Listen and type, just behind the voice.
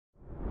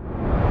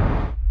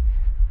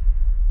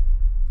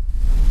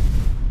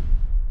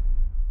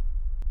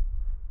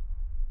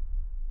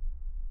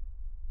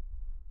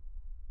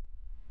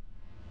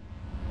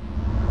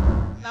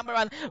number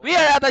 1. We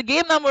are at the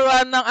game number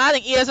 1 ng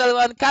ating ESL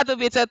 1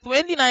 Katowice at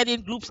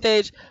 2019 group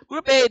stage.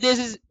 Group A, this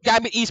is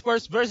Gambit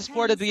Esports versus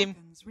For the Dream.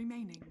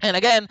 And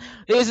again,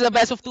 this is the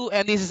best of 2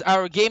 and this is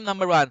our game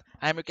number 1.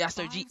 I'm your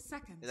caster G.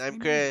 And I'm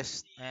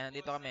Chris. And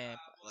dito kami.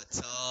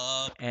 What's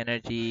up?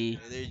 Energy.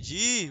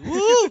 Energy!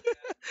 Woo!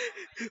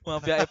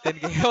 Mafia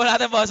F10K. Wala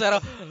natin boss, pero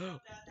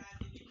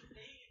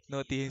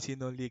no TNC,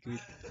 no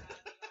liquid.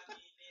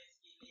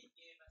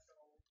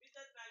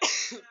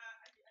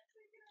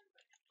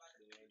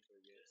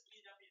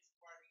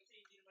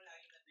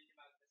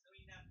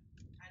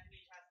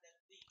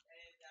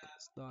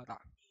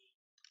 Dota.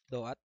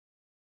 Doat.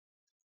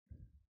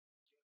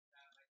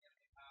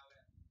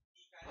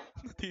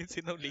 No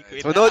TNC, no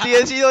liquid. So no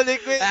TNC, no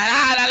liquid.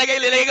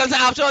 Lalagay ko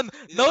sa option.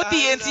 No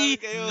TNC,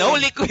 no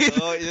liquid.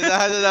 Oh,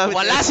 inunahan na namin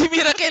Wala kayo. si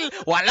Miracle,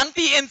 walang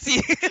TNC.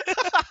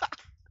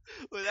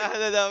 Unahan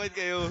na namin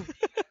kayo.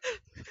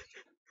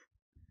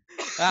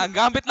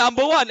 Gambit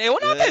number 1.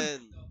 Ewan natin.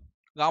 Yan.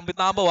 Gambit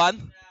number 1.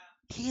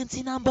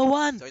 TNC number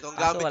 1. So itong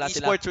Kaso Gambit wala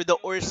Esports with the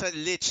Orson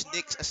Lich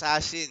Nyx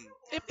Assassin.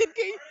 F10K.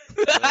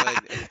 Yun,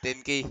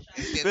 F10K.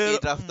 F10K Pero-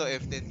 draft to,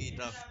 F10K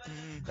draft.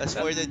 That's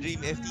for the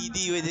Dream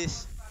FTD with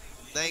his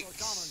Nyx,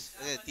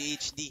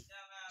 THD.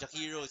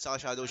 Jakiro, saka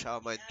Shadow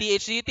Shaman.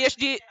 THD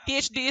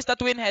is the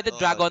twin-headed Oo,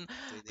 dragon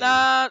twin-headed.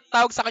 na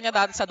tawag sa kanya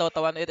dati sa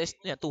Dota 1. It is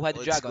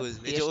two-headed Old dragon. school.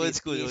 Medyo old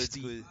school, old THD.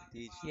 school.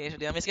 THD. THD.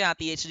 Namiss ka na,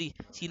 THD.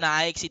 Si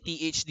Nike, si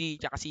THD,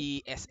 tsaka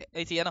si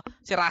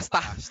si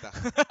Rasta. Basta.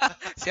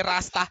 Si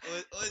Rasta.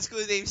 Old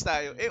school names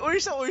tayo. Eh,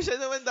 Ursa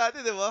naman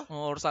dati, di ba?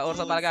 Orsa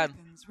talaga.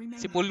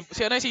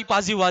 Si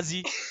Pazzy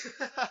Wazzy.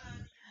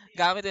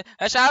 Gamit.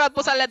 Shoutout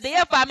po sa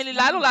Ladea family,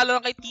 lalo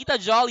na kay Tita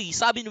Jolly,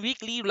 Sabin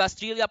Weekly,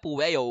 Lastrilia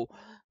Pueo.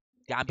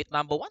 Gambit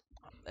number 1.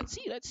 Let's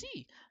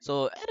see.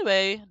 So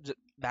anyway,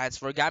 bans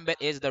for Gambit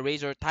is the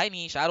Razor,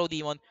 Tiny, Shadow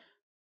Demon,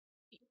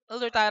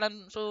 Elder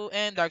Tyrant,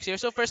 and Darkseer.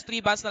 So first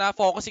 3 bans na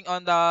focusing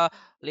on the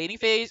laning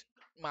phase,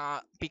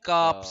 mga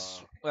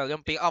pickups. Well,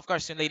 yung of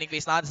course, yung laning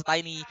phase natin sa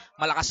Tiny,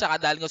 malakas siya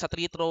dahil nga sa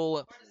 3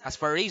 throw. As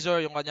for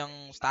Razor, yung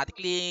kanyang static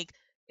link,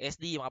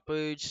 SD, yung mga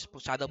Purge,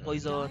 Shadow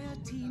Poison.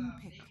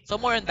 So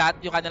more on that,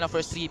 yung kanilang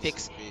first 3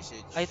 picks.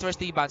 Visage. Ay, first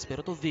 3 bans,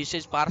 pero 2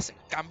 Visage para sa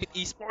Gambit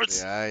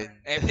Esports. Yan.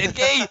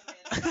 F10K!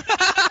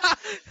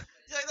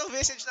 Yeah, itong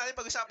Visage natin,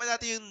 pag-usapan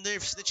natin yung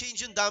nerfs.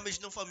 Na-change yung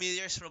damage ng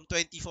familiars from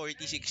 20, 40,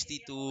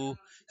 60 to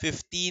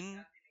 15,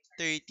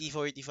 30,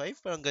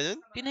 45. Parang ganun.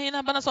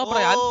 Pinahina ba ng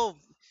sobra yan? Oo.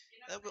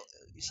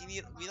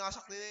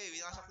 Winasak nila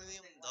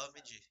yung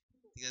damage eh.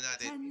 Tingnan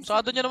natin.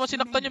 Masyado nyo naman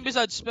sinaktan yung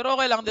Visage, pero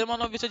okay lang, di naman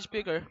ng Visage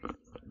picker.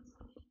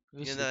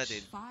 Tingnan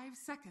natin. 5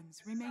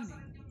 seconds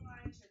remaining.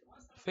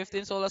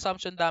 15 soul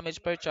assumption damage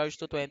per charge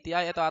to 20.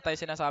 Ay, ito ata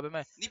yung sinasabi mo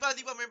eh. Di pa,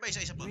 meron pa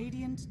isa pa.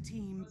 Radiant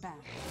team back.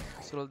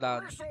 Scroll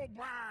down.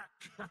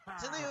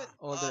 Saan na yun?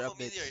 Older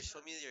updates.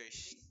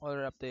 Familiars.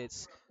 Order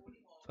updates.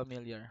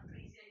 Familiar.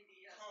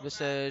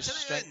 Visage, Saan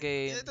na strength yun?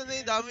 gain. Ito na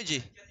yung damage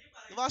eh.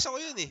 Nabasa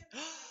ko yun eh.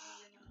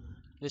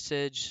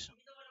 Visage.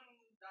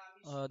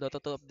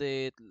 Dota 2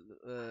 update.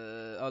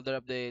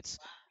 Older updates.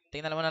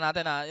 Tingnan naman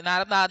natin ha.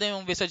 Inaharap natin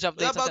yung Visage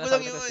updates. Wala, bago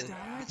lang yun.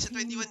 Eh. Sa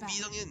 21B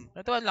lang yun.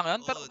 Ito lang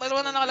yun? Pero Oo,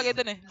 wala na nakalagay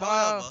dun eh.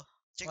 Baka ba?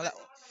 Check wala.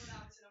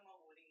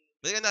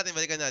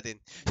 Balikan natin.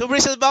 So,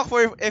 Bristleback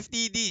for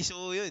FTD.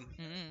 So, yun.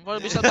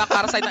 For Bristleback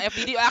para side ng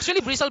FTD.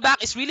 Actually,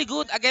 Bristleback is really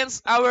good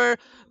against our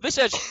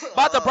Visage.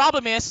 But the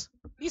problem is,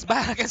 he's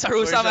bad against our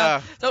Ursa, man.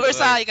 So,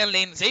 Ursa, he can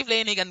lane safe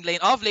lane, he can lane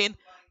off lane.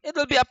 It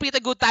will be a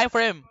pretty good time for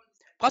him.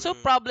 Kaso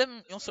problem,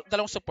 yung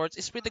dalawang supports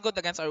is pretty good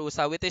against our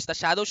Ursa, which is the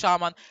Shadow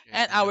Shaman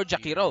and our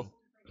Jakiro.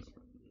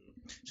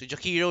 So,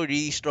 Jakiro,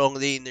 really strong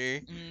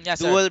laner.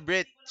 Yes, sir. Dual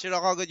Brit. Sira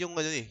kagad yung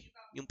ano eh.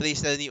 Yung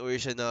playstyle ni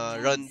Ursa na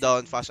run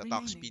down, fast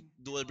attack speed.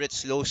 Dual Brit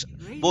slows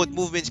both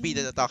movement speed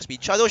and attack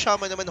speed. Shadow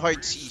Shaman naman hard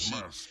CC.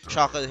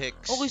 Shackle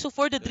Hex. Okay, so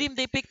for the Dream,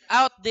 they picked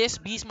out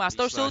this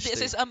Beastmaster. So this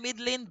Beastmaster. is a mid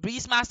lane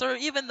Beastmaster.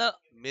 Even the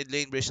Mid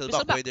lane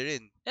Bristleback, Bristleback. pwede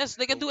rin. yes,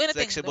 they can do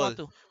anything they Flexible. want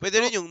to. Pwede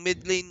rin yung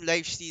mid lane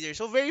lifestealer.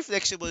 So, very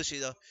flexible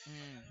sila.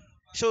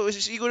 So,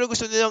 siguro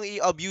gusto nilang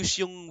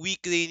i-abuse yung weak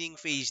laning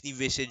phase ni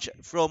Visage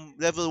from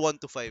level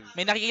 1 to 5.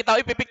 May nakikita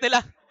ko ipipick nila.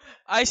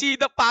 I see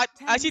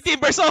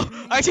Timberso.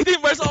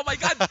 Oh my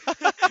god.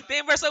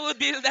 Timberso would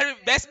be their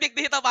best pick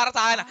dito para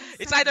sa akin.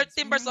 It's either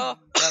Timberso.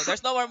 Well,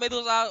 there's no more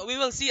Medusa. We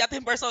will see a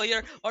Timberso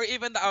here or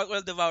even the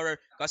Outworld Devourer.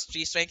 Because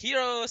 3 strength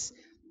heroes.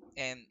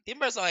 And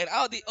Timberso and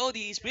OD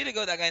is pretty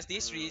good against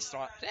these 3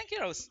 strength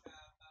heroes.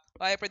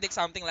 So I predict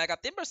something like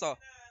a Timberso.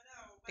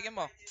 Tingin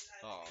mo.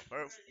 Oh,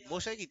 pero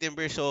most likely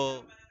Timber,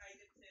 so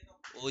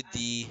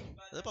OD.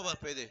 Ano pa ba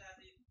pwede?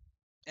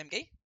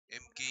 MK?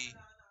 MK.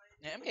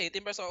 Yeah, MK,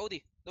 Timberso, OD.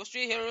 Those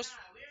 3 heroes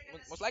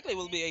most likely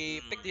will be a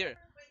pick here.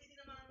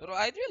 Pero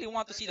I really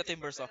want to see the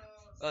Timberso.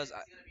 Because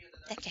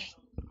MK.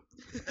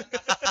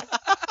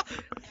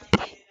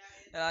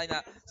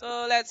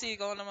 So, let's see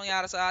kung ano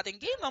mangyari sa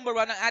ating game number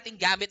 1 ng ating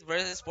Gambit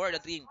versus For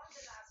the Dream.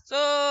 So,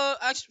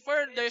 actually, for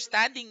their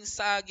standings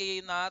sa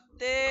game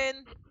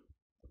natin...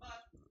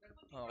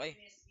 Okay.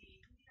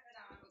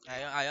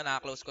 Ayun,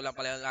 naka-close ko lang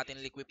pala yung ating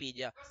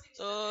Wikipedia.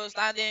 So,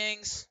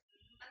 standings...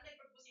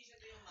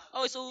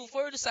 Okay, so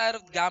for the side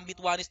of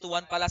Gambit, 1-1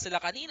 pala sila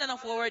kanina ng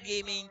forward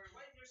gaming.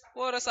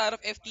 For the side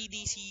of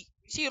FTD,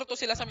 0-2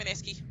 sila sa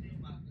Mineski.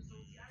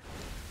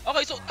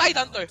 Okay, so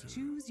Tidehunter.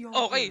 Choose your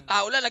Okay, hero.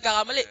 tao lang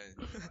nagkakamali. Ayan.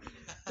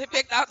 They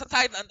picked out the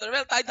Tidehunter.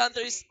 Well,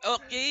 Tidehunter is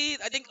okay.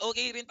 I think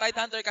okay rin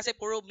Tidehunter kasi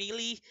puro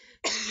melee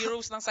yung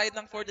heroes ng side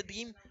ng For the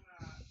Dream.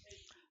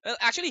 Well,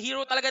 actually,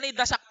 hero talaga ni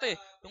Dasak to eh.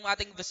 Yung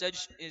ating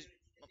Visage is,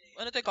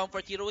 ano to,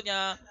 comfort hero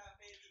niya.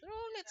 Pero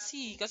let's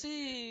see, kasi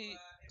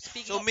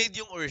speaking So of, mid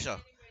yung Ursa.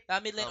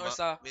 mid lane Tama.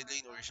 Ursa, Mid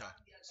lane Ursa.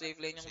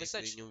 safe lane yung Safe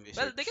Visage. lane yung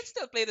Well, they can Visage.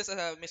 still play this as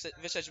a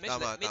Visage mid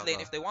lane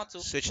Tama. if they want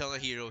to. Switch lang ng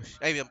heroes.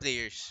 Ay, yung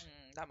players.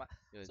 Tama.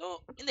 Yun.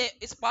 So, hindi,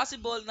 it's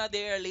possible na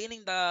they are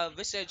laning the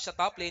Visage sa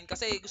top lane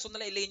kasi gusto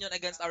nila i-lane yun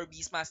against our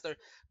Beastmaster.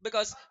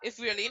 Because if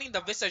we're laning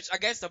the Visage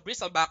against the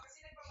Bristleback,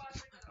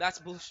 that's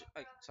bullshit.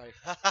 Ay, sorry.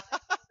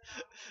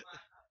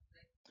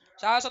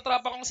 Tsaka sa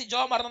tropa kong si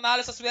Jomar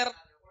nanalo sa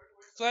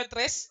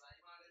Swertres.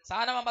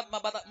 Sana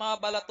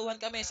mabalatuhan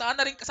kami.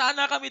 Sana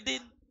kami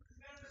din.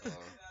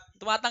 Oo.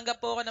 Tumatanggap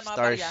po ako ng mga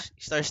barya.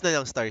 Stars na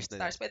lang, stars na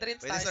lang. Stars, pwede rin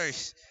Pwede stars. stars.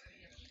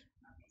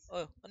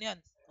 Oh, ano yan?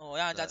 Oh,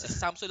 yan. Dyan si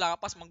Samsu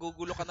Lapas.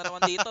 Manggugulo ka na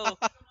naman dito.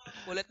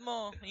 Ulit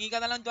mo. Hingi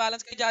ka na lang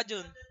balance kay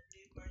Jajun.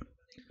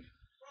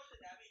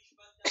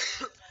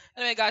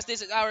 Anyway guys,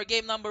 this is our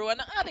game number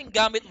 1 ng ating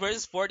Gambit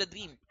versus For the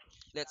Dream.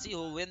 Let's see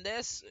who win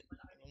this.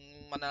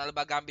 Mananalo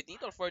ba Gambit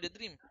dito or For the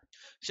Dream?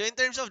 So in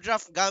terms of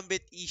draft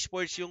Gambit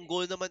Esports, yung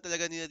goal naman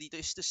talaga nila dito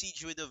is to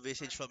siege with the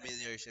Visage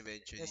familiars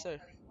eventually. Yes sir.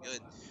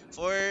 Yun.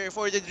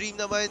 For the dream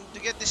naman, to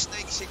get this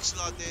Nike 6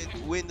 slotted,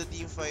 win the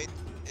team fight,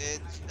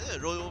 and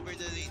roll over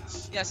the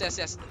lanes. Yes.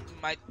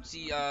 Might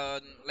see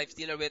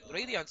Lifestealer with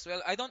Radiance.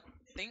 Well, I don't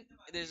think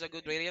there's a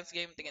good Radiance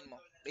game. Tingin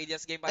mo.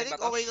 Radiance game pa I think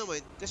ba to? okay naman.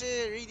 Kasi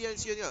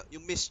Radiance yun nga,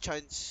 yung missed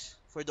chance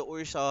for the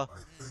Ursa.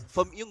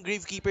 Yung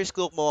Gravekeeper's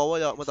Cloak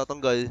mawawala,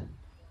 matatanggal.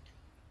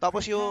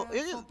 Tapos yung,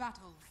 Prepare yun, for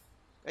battle.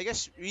 I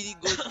guess, really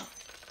good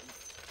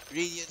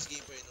Radiance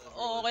game pa rin.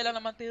 Oo, okay lang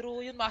naman.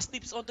 Pero yun, mass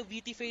tips onto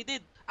VT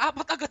Faded.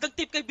 Apat agad ang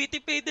tip kay VT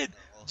Faded.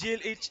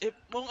 GLHF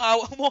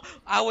mo,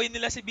 away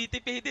nila si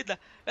VT Faded.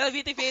 Well,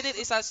 VT Faded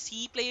is a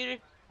C player.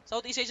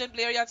 Southeast Asian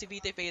player yan, si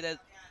VT Faded.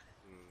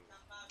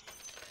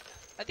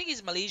 I think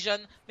he's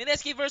Malaysian.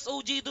 Mineski vs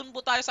OG, dun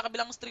po tayo sa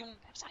kabilang stream.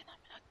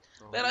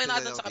 Pero ayun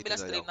na dun sa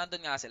kabilang stream,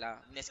 nandun nga sila.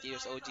 Mineski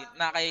vs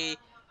OG. Na kay,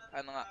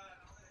 ano nga.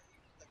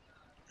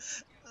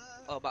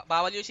 Oh,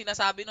 bawal yung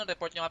sinasabi nun.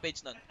 Report nyo nga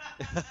page nun.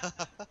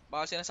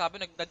 Bawal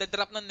sinasabi.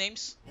 Nagdadrop ng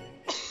names.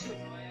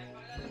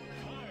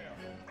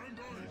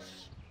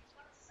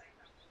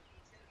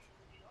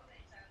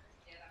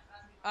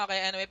 Okay,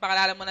 anyway,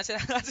 pakalalan mo na sila.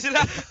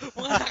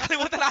 Mga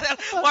nakalimutan natin.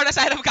 For the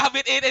side of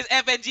Gambit, it is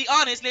FNG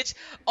on his lich.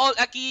 All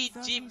Aki,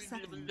 G,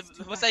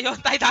 basta yun,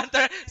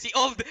 Tidehunter, si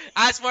Old.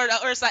 As for the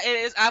Ursa,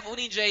 it is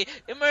Afuni J.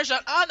 Immersion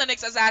on the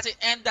next assassin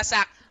and the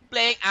sack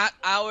playing at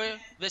our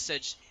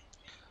Visage.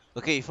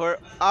 Okay, for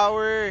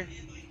our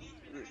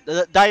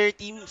dire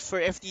team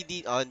for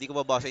FTD, hindi ko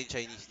mabasa yung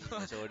Chinese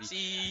name. Sorry.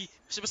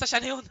 Basta siya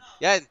na yun.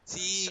 Yan,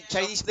 si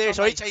Chinese player.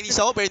 Sorry, Chinese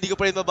ako, pero hindi ko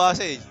pa rin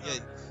mabasa eh.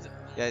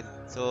 Yan.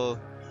 So,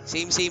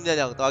 same na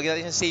lang. Tawagin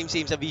natin siya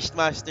same sa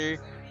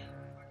Beastmaster.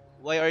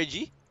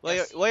 YRG?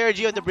 Yes.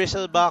 YRG on the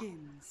Bristleback.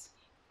 Begins.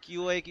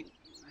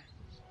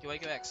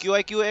 QIQX.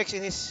 QIQX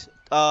in his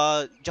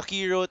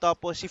Jakiro.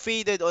 Tapos si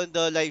Faded on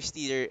the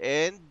Lifestealer.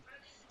 And,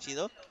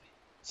 sino?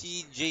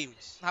 Si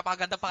James.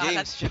 Napakaganda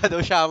pangalan. James,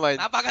 Shadow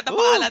Shaman. Napakaganda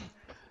pangalan.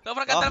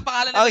 Sobrang ganda ng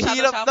pangalan Ang ng Shadow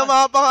hirap Shaman. na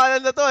mga pangalan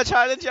na to.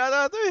 Challenge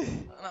yata to eh.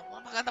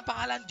 Napakaganda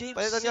pangalan, James.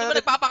 Palitan Sino nga ba natin-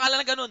 nagpapangalan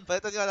ng ganun?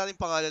 Palitan nga natin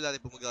pangalan natin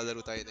pag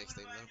maglalaro tayo next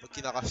time. Pag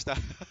kinakasta.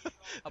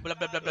 Blah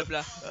blah blah blah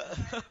blah.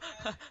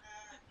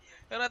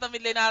 Pero ito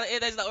mid lane na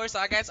it is the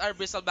Ursa against our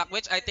Bristleback,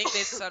 which I think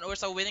this is an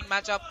Ursa winning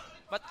matchup.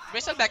 But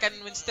Bristleback can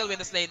still win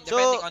this lane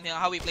depending on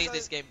how he plays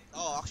this game.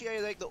 Oh, actually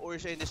I like the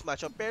Ursa in this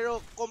matchup.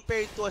 Pero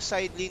compared to a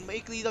side lane,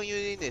 maikli lang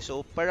yun eh.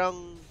 So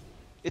parang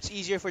it's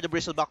easier for the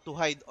Bristleback to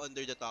hide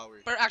under the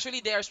tower. But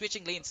actually they are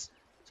switching lanes.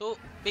 So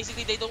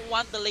basically they don't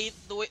want the lane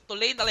to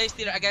lane the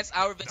Lifestealer against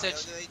our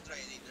Visage.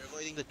 They're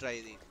avoiding the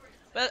tri-lane.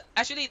 Well,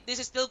 actually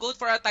this is still good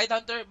for our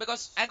Tidehunter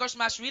because Anchor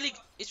Smash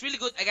is really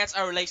good against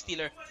our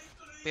Lifestealer.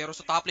 Pero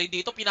sa top lane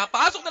dito,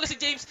 pinapasok nila si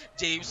James.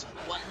 James,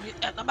 1 hit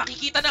at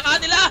makikita na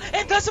nga nila.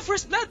 And that's the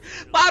first blood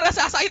para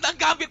sa side ang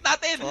Gambit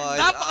natin.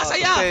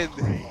 Napakasaya.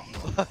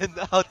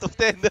 1 out of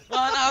 10. 1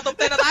 out of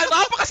 10 na tayo.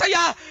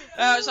 Napakasaya.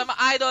 Sa mga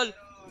idol.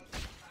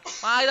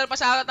 Mga idol,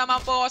 pasyarat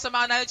naman po ako sa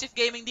mga Night Shift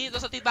Gaming dito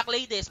sa Tidback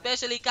Lady.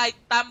 Especially kay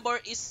Tambor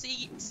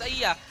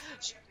Isaiah.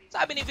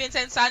 Sabi ni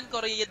Vincent San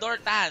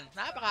Corregidor Tan.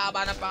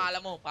 Napakahaba ng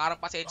pangalan mo.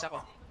 Parang pasensya ko.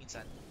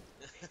 Minsan.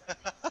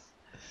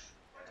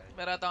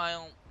 Pero ito nga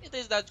yung, it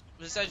is the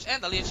Research and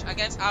the Lich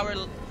against our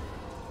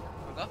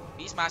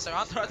Beastmaster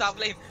on top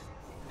lane.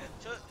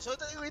 So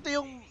ito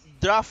yung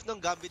draft ng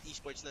Gambit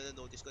Esports na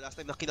na-notice ko. Last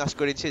time na kinas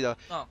ko rin sila.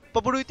 Oh.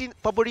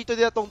 Paborito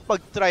nila tong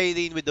pag-try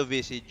lane with the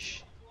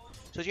Visage.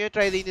 So sige,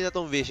 try lane nila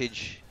tong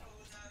Visage.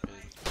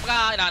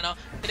 Pagka,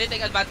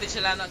 tinitake advantage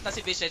sila na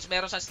si Visage.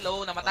 Meron siya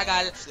slow na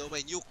matagal. Slow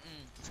may nuke.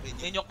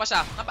 Ninyok pa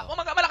siya.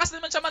 Malakas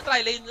naman siya man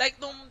try lane.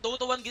 Like nung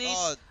Dota 1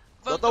 Grace.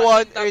 Dota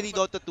 1, early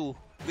Dota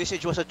 2.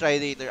 Visage was a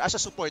tri-laner. As a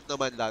support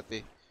naman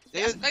dati.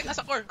 Ngayon, kahit as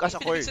a core, as a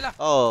core. sila.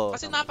 Oo.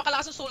 Kasi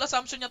napakalakas ng soul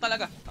assumption niya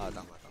talaga.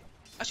 Tama.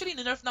 Actually,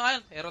 ni-nerf na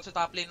ngayon. Pero sa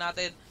top lane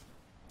natin,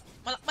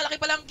 malaki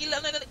pa lang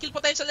kill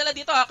potential nila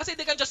dito ha. Kasi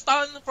they can just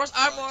stun, frost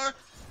armor,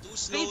 2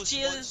 slows,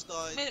 chill. 1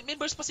 stun. May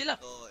burst pa sila.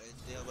 And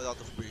they have a lot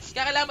of burst.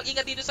 Kaya kailangan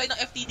mag-ingat dito sa ng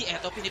FTD.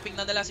 Eto, piniping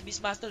na nila si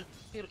Beastmaster.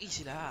 Pero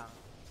easy lang.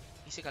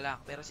 Easy ka lang.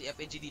 Pero si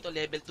FNG dito,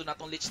 level 2 na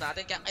tong lich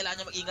natin. Kaya kailangan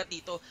niya mag-ingat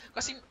dito.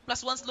 Kasi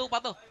plus 1 slow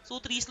pa to.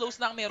 So 3 slows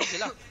na ang meron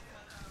sila.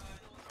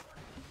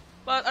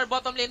 But our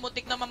bottom lane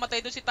muntik na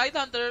mamatay doon si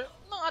Tidehunter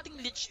ng ating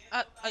lich,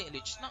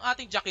 ng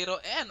ating Jakiro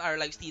and our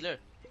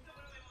lifestealer.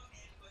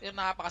 Pero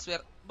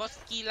nakapakaswer. Boss,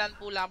 killan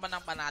po laban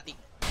ng Fnatic.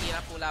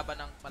 Killan po laban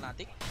ng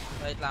Fnatic.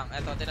 Wait lang.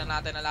 Eto, tinan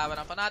natin ang laban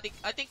ng Fnatic.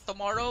 I think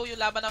tomorrow yung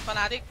laban ng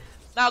Fnatic.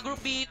 Na Group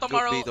B,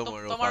 tomorrow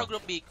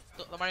Group B.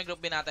 Tomorrow yung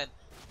Group B natin.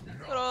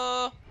 Pero,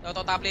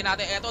 ito top lane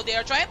natin. Eto, they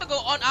are trying to go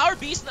on our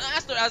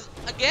Beastmaster as,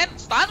 again,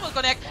 stun will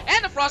connect.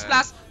 And the Frost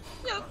Blast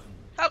will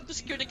help to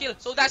secure the kill.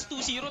 So that's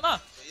 2-0 na.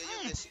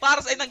 Para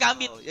sa inang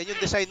Gambit. Yan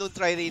yung design ng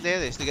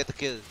tri-laner is to get the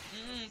kill.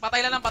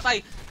 Patay lang ng patay.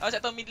 Tapos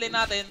ito mid lane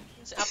natin,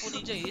 si Apo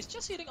Ninja is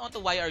just sitting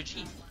onto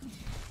YRG.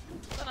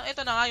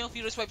 Ito na nga yung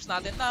Furious Wipes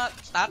natin na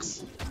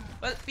stacks.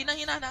 Well,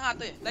 pinanghina na nga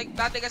ito eh. Like,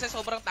 dati kasi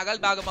sobrang tagal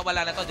bago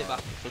mawala na to, di ba?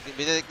 So,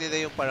 binalik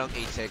nila yung parang 8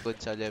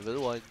 seconds sa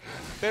level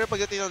 1. Pero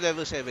pagdating ng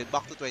level 7,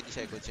 back to 20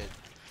 seconds yan.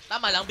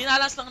 Tama lang,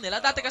 binalance lang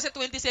nila. Dati kasi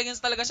 20 seconds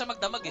talaga siya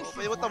magdamag eh.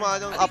 Pwede mo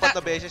tamaan ng 4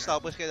 na beses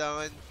tapos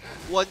kailangan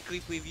 1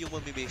 creep wave yung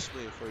mamibase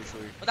mo eh, for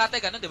sure. Dati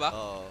ganun, di ba?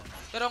 Oo.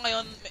 Pero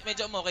ngayon,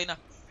 medyo okay na.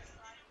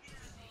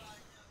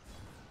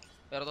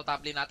 Pero to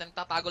top lane natin,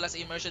 tatago lang sa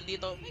immersion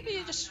dito.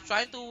 Maybe just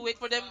trying to wait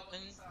for them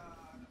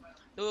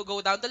to go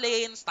down the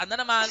lane. Stun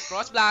na naman,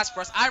 cross blast,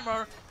 cross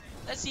armor.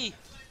 Let's see.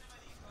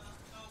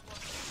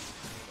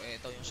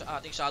 Ito yung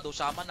ating Shadow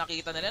Shaman.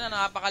 Nakita nila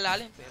na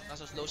napakalalim. Pero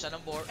nasuslow siya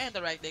ng board. And the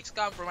right legs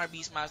come from our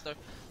Beastmaster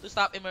to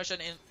stop immersion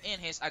in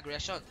his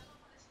aggression.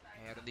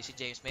 Meron din si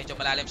James. Medyo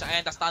malalim siya.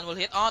 And the stun will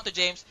hit on to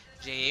James.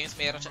 James,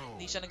 meron siya.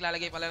 Hindi siya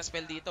naglalagay pala ng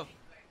spell dito.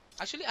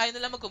 Actually, ayaw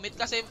nila mag-commit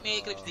kasi may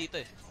clips dito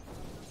eh.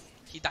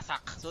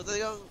 Hidasak. So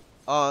talagang,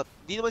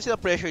 di naman sila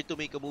pressured to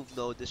make a move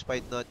now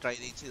despite na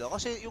tri-lane sila.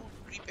 Kasi yung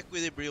creep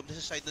equilibrium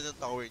nasa side na ng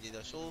tower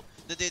nila. So,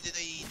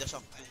 nade-deny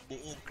Dasak yung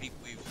buong creep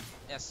wave.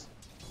 Yes.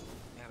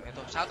 Ito,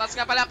 shoutouts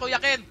nga pala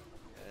Kuya Ken.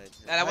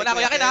 Alam mo na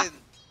Kuya Ken ha?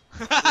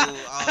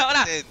 Alam mo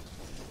na.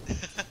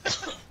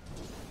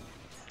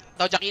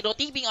 Now Jakiro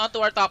TPing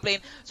onto our top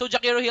lane. So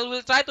Jakiro Hill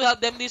will try to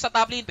help them din sa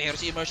top lane. Pero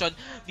si Immersion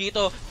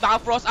dito,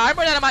 naka-frost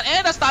armor na naman.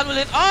 And a stun will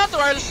hit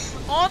onto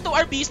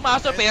our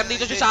Beastmaster. Pero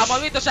dito si Shaman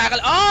with the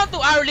shackle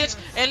onto our Lich.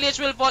 And Lich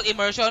will fall.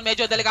 Immersion,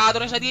 medyo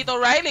delikado rin siya dito.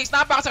 Riley,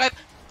 napakasakit.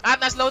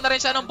 At na-slow na rin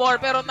siya ng board.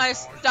 Pero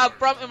nice job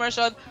from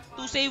Immersion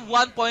to save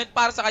 1 point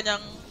para sa kanyang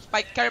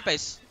spike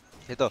carapace.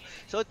 Ito.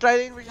 So,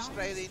 tri-lane versus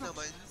tri-lane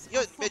naman.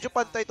 Yun, medyo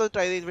pantay itong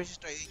tri-lane versus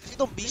tri-lane. Kasi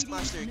itong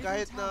Beastmaster,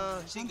 kahit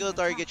na single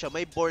target siya,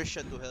 may bore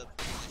siya to help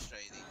this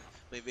tri-lane.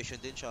 May vision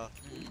din siya.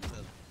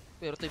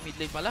 Pero ito yung mid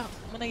lane pala.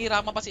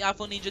 Manahirapan pa si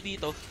Afro Ninja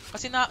dito.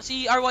 Kasi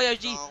si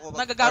RYRG,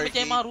 nagagamit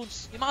niya yung mga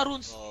runes. Yung mga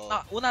runes.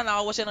 Una,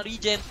 nakakuha siya ng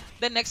regen.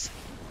 Then next,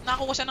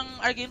 nakakuha siya ng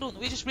Arcane Rune,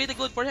 which is pretty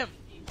good for him.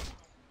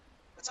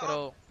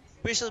 Pero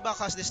Bristleback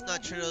has this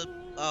natural,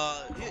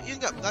 yun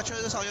nga,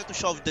 natural na sa kanya to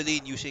shove the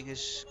lane using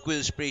his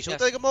Quill Spray. So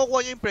talaga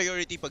makukuha niya yung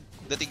priority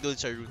pagdating doon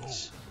sa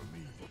runes.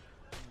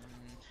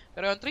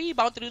 Pero yung 3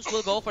 bounty runes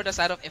will go for the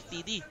side of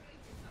FTD.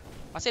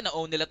 Kasi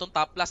na-own nila tong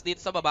top plus dito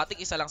sa baba.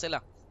 Isa lang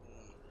sila.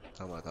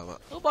 Tama.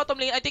 So bottom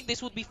lane, I think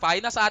this would be fine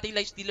na sa ating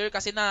lifestealer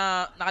kasi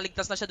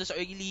nakaligtas na siya doon sa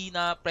early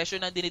na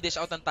pressure na dinidish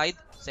out ng Tide.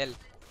 Sell.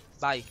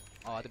 Bye.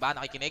 O, diba?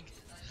 Nakikinig?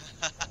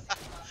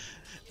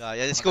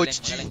 Yan is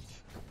Coach G.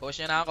 Coach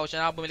niya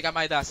na, bumili ka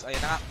Midas. Ayun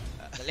na nga.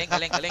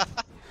 Galing.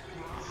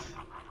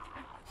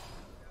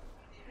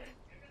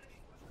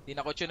 Di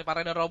na coach yun,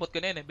 parang ng robot ko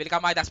na yun eh. Bili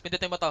ka Midas,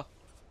 pindutin mo to.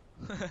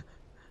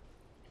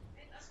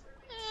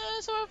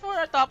 So for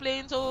our top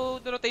lane, so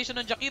the rotation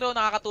ng Jakiro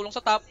nakakatulong sa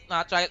top.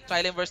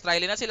 Tri-lane versus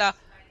tri-lane na sila.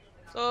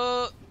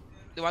 So,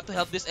 they want to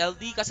help this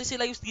LD kasi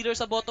sila yung stealer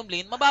sa bottom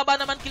lane. Mababa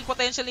naman kill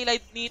potential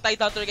ni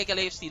Tidehunter kay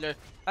Life Stealer.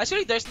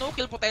 Actually, there's no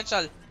kill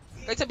potential.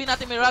 Kahit sabihin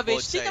natin may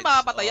Ravage, sino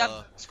makapatayan?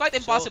 It's quite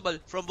impossible.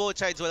 So, from both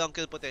sides, walang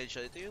kill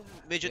potential. Ito yung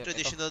medyo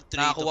traditional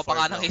trait of nakakuha pa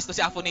nga ng haste to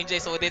si Afro Ninja.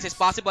 So this is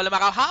possible na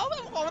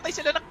makamatay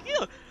sila ng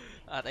kill.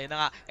 At ayun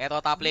na nga, eto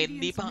top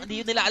lane.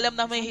 Hindi nila alam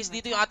na may haste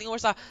dito yung ating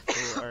Ursa.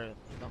 So,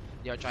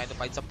 they are trying to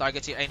find some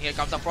targets here. And here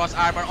comes the Frost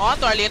Armor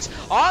onto our Lich,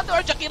 onto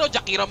our Jakiro.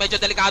 Jakiro medyo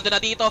delikado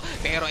na dito.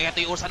 Pero eto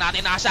yung Ursa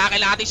natin na siya.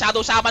 Kailangan nating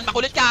Shadow Shaman.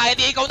 Makulit ka.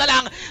 Hindi ikaw na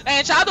lang.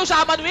 And Shadow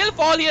Shaman will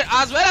fall here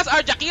as well as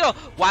our Jakiro.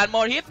 1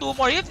 more hit, 2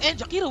 more hits,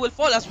 and Jakiro will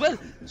fall as well.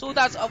 So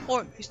that's a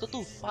 4-2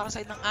 para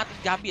side ng ating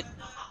Gambit.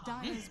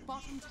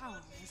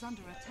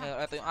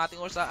 Ito yung ating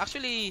Ursa.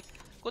 Actually,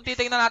 kung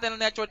titingnan natin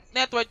ang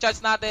network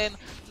charts natin,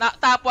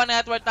 top 1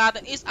 network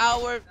natin is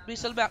our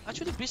Bristleback.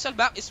 Actually,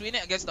 Bristleback is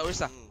winning against the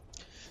Ursa.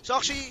 So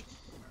actually,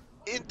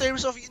 In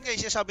terms of, yun nga,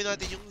 sinasabi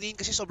natin, yung lane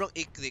kasi sobrang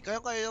ikli. Kaya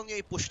lang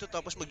niya i-push to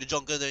tapos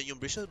mag-jungle na rin yung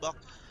bristleback.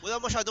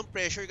 Wala masyadong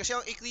pressure kasi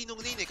ang ikli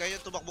nung lane kaya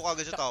yung tumakbo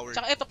kagad sa tower.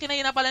 Tsaka ito,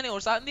 kinahina pala ni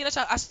Ursa, hindi na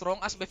siya as strong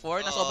as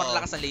before na sobrang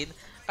lakas sa lane.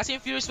 Kasi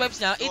yung Furious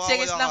Webs niya, 8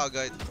 seconds lang.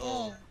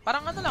 Oo.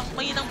 Parang ano lang,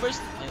 mahinang burst.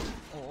 Ayun.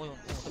 Oo, yun.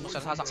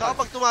 Sasaktan. Saka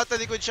pag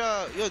tumatalikod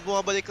siya, yun,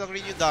 bumabalik lang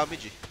rin yung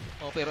damage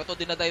Oh, pero ito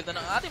dinadive na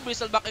ng ating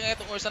bristleback ng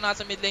itong Ursa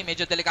nasa mid lane.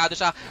 Medyo delikado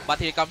siya.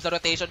 But here comes the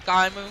rotation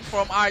coming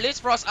from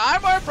Arlis. Frost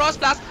Armor, Frost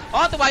Blast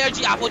onto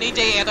YRG. Apo Ninja.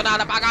 Ito na,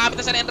 napakamit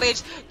na sa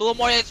Enrage. 2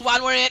 more hits,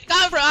 1 more hit.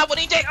 Coming from Apo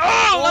Ninja.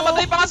 Oh!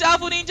 Namatay pa nga si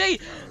Apo Ninja.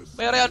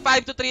 Pero yun,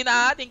 5-3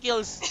 na ating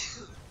kills.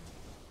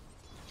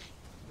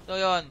 So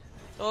yun.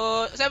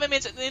 So, 7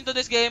 minutes into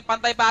this game.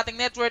 Pantay pa ating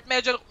net worth.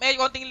 Medyo may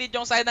konting lead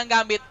yung side ng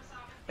Gambit.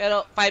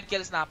 Pero 5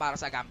 kills na para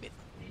sa Gambit.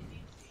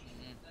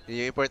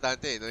 Yun yung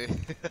importante, no?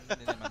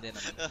 Hindi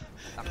naman.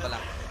 Sakto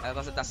lang. Ito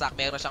sa Dasak,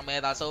 meron siyang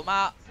medal. So,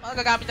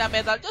 magagamit niya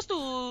medal just to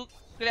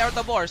clear out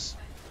the boars.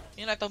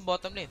 Yun lang itong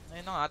bottom lane.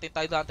 Ayun na nga, ating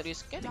Tide Hunter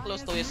is getting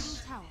close to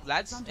his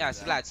lads. Yeah,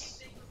 si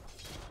lads.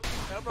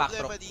 Pero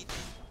problema dito,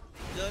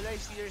 the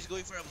Lifestealer is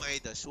going for a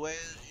Midas. Well,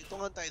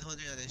 itong ang Tide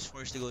Hunter natin is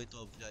forced to go into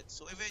a Blood.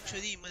 So,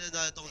 eventually,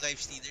 mananalo itong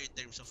Lifestealer in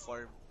terms of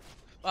farm.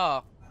 Oo.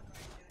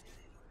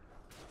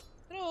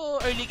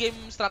 Pero early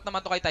game strat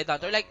naman to kay Tide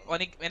Hunter. Like,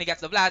 when he gets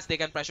the Vlads, they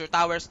can pressure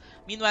towers.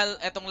 Meanwhile,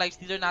 etong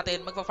Lifestealer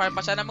natin, magpa-farm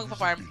pa siya na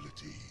magpa-farm.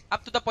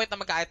 Up to the point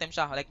na magka-item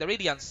siya. Like the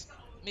Radiance.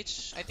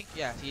 Which, I think,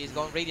 yeah, he is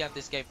going Radiant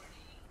this game.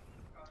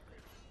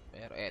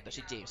 Pero eto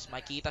si James.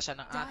 Makita siya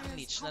ng ating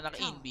Lich na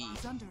naka-in-B.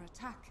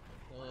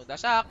 So,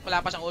 Dasak, wala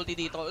pa siyang ulti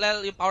dito.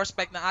 Well, yung power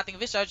spec ng ating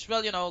Visage,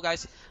 well, you know,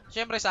 guys,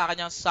 syempre sa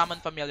akin yung Summon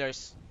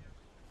Familiars.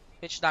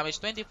 Pitch damage,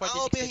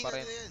 20-40-60 pa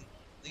rin.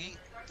 Naging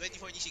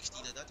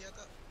 20-40-60 na dati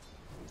yata.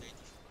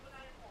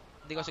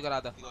 Hindi ko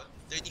sigurado.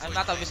 30, I'm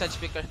not a Visage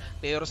picker.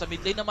 Pero sa mid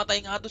lane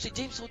namatay nga doon si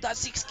James. So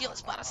that's 6 kills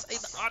para sa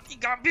ating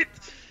Gambit.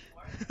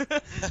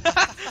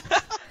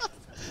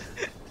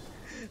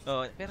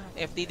 Oh, pero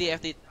FTD,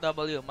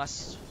 FTW,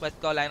 mas wet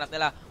ko lineup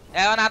nila.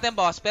 Ewan natin,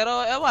 boss. Pero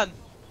ewan.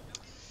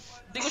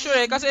 Hindi ko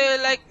sure kasi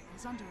like,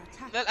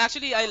 well,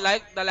 actually I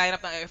like the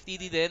lineup ng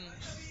FTD din.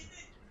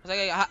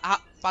 Kasi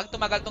pag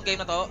tumagal tong game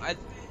na to,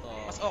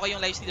 mas okay yung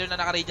Lifestealer na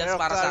naka-Radiance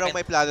para sa akin.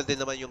 Pero may plano din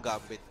naman yung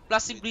Gambit.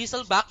 Plus si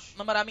Bristleback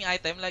na maraming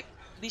item, like,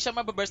 hindi siya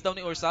mababurst down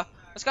ni Ursa.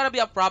 It's gonna be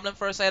a problem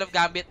for a side of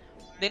Gambit.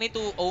 They need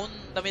to own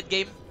the mid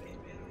game.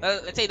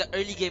 Well, let's say the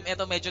early game,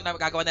 ito medyo na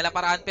gagawa nila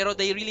paraan, pero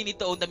they really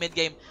need to own the mid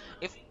game.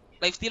 If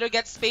Lifestealer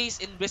gets space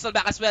in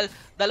Bristleback as well,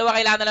 dalawa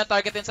kailangan na lang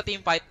targetin sa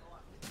team fight.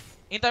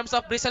 In terms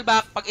of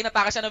Bristleback, pag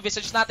inatake siya ng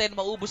Visage natin,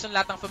 maubos ng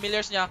lahat ng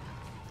familiars niya.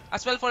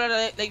 As well for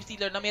the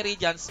Lifestealer na may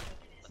Radiance,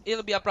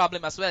 it'll be a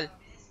problem as well.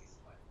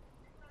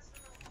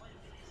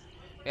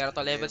 Pero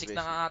to level 6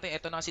 na nga natin,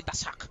 ito na si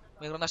Dasak.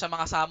 Mayroon na siya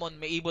mga summon,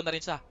 may ibon na rin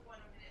siya.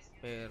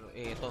 Pero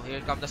ito,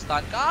 here comes the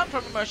stun. Come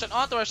from immersion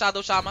onto our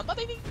Shadow Shaman. But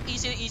I think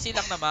easy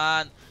lang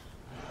naman.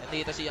 And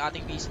dito si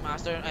ating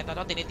Beastmaster.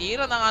 Ito,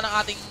 tinitira na nga ng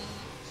ating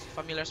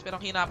familiars.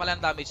 Pero ang hina pala ang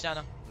damage niya,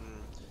 no?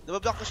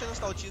 Nabablock ko siya ng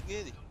Stout Shield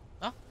ngayon,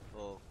 Ha?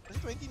 Oo. Kasi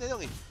 20 na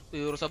lang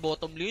Pero sa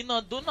bottom lane na,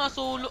 doon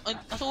nasolo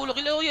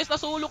kill. Oh yes,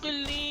 nasolo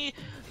kill ni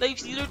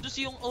Lifestealer. Doon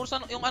si yung Ursa,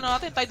 yung ano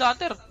natin, Tide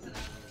Hunter.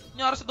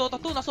 Nangyari sa Dota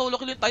 2,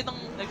 nasolo kill yung Tide ng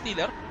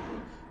Lifestealer.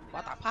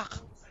 What a pack.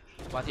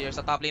 But here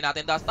sa top lane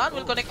natin, the stun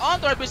will connect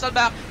onto our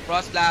Bristleback.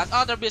 Frost Blast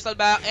onto our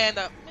Bristleback. And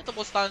ito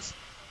po stuns.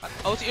 At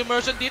si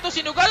Immersion dito,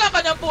 sinugal ang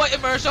kanyang buhay.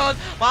 Immersion,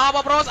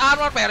 makapapros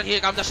armor. Pero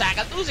here comes the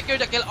Shackle to secure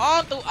the kill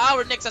onto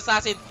our next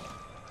assassin.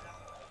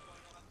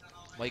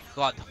 My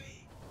God.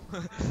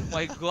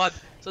 My God.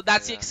 So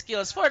that's 6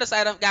 kills for the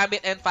side of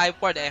Gambit and 5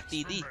 for the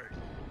FTD.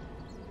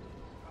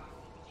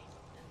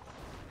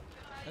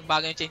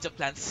 Nagbago yung change of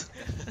plans.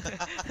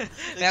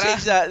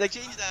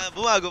 Nag-change na,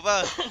 bumago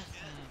pa.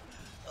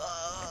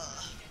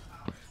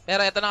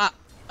 Pero ito na nga,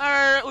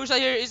 our Ursa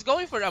here is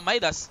going for a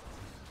Midas.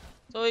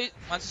 So he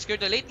wants to secure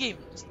the late game.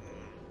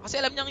 Kasi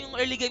alam niya yung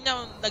early game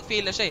niya,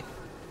 nag-fail na siya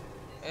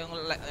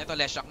ito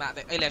Leshak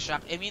natin.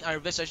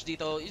 Our Visage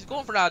dito is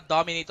going for a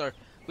Dominator,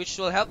 which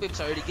will help him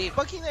sa early game.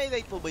 Pag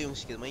hinighlight mo ba yung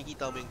skill,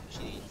 makikita mo yung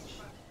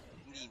change?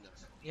 Hindi na.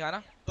 Yan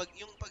na? Pag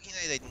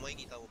hinighlight mo,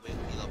 makikita mo ba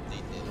yung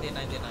in-update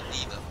nila? Hindi na.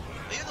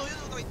 Ayun o,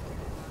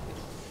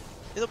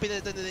 yun o,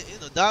 pinalitan nila,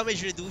 yun o,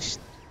 damage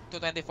reduced.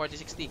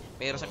 220-40-60.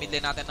 Pero sa mid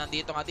lane natin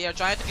nandito nga, they are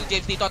trying to kill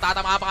James dito.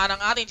 Tatamaan pa nga ng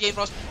ating James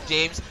Frost.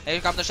 James,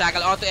 here comes the Shackle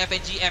onto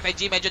FNG.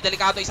 FNG medyo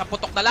delikado, isang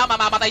putok na lang,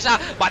 mamamatay siya.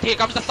 But here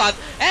comes the stun.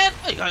 And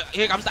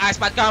here comes the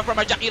Ice Pad come from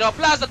our Jakiro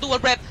plus the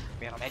dual breath.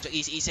 Pero medyo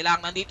easy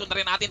lang. Nandito na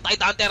rin natin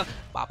Tide Hunter.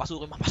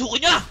 Papasukin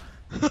niya!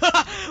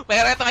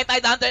 Pero ito kay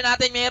Tide Hunter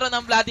natin, meron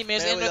ng Bloody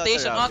Mist in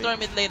rotation onto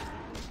our mid lane.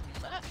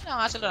 Wala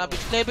nga siyang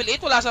Ravage. Level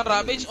 8, wala siyang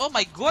Ravage. Oh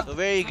my God! So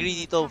very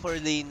greedy to, for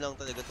lane lang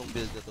talaga tong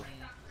build na to.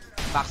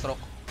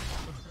 Backstroke.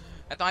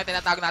 Ito nga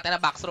tinatawag natin na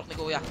backstroke ni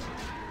Kuya.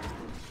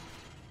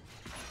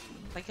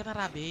 Try ka na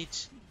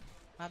Ravage.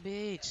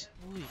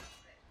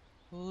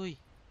 Uy.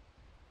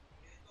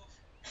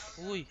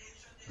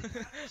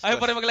 Ayaw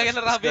pa rin maglagay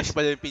ng Ravage. Gash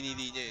pala yung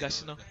pinili niya eh.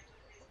 Gash, no?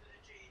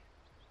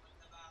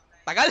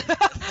 Tagal!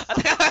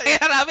 Naglalagay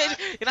na Ravage.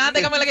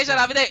 Inaantay ka malagay siya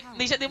Ravage.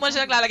 Hindi mo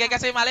siya naglalagay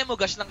kasi malay mo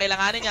gush lang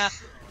kailanganin niya.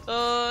 So,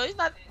 he's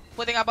not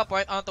putting up a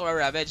point onto our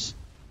Ravage.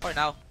 For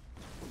now.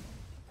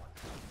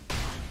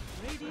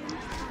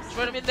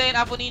 For the mid lane,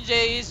 Apo Ninja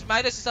is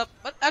Midas is up.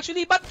 But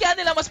actually, ba't kaya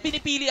nila mas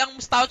pinipili ang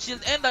Stout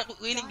Shield and the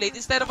Wheeling Blade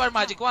instead of our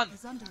Magic Wand?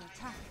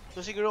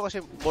 So siguro kasi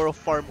more of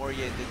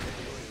farm-oriented.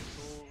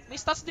 May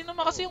stats din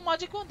naman kasi yung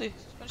Magic Wand eh.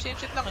 Same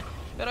shit lang eh.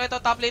 Pero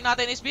ito, top lane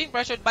natin is being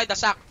pressured by the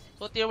Shack.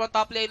 So tier 1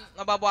 top lane,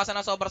 nababawasan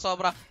na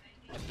sobra-sobra.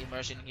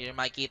 Immersion here,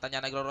 makikita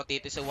niya,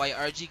 nagro-rotate si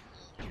YRG.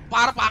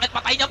 Par, bakit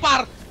patay niya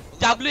par?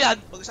 Diablo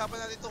yan. Pag-usapan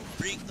natin itong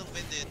break ng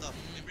Vendetta.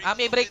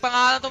 May break pa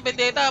nga lang itong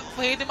Vendetta.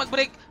 Pwede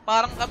mag-break.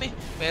 Parang kami.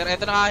 Pero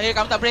ito na nga. Here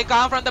comes the break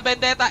come from the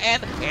Vendetta. And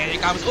here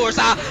comes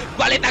Ursa.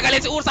 Galit na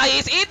galit si Ursa. He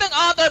is eating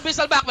out our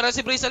Bristleback. Pero si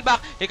Bristleback.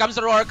 Here comes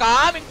the roar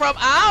coming from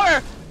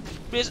our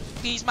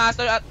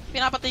Beastmaster. At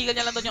pinapatigal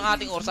niya lang doon yung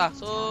ating Ursa.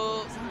 So,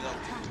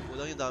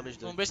 kulang yung damage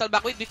doon.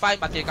 Bristleback will be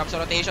fine. But here comes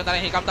the rotation na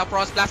rin. Here comes the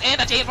Frost Blast. And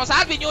the Chain Frost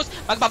has been used.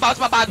 Magbabounce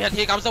pa ba?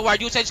 Here comes the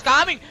ward usage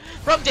coming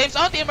from James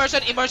on the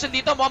Immersion. Immersion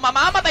dito. Mukhang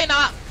mamamatay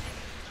na.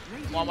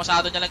 Mukhang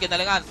masyado niya lang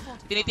kinalingan.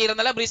 Tinitira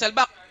na lang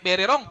Bristleback.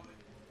 Very wrong.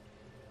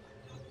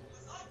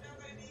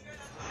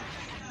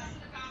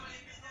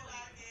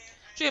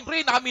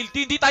 Siyempre,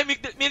 naka-milty. Hindi tayo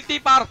milty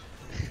par.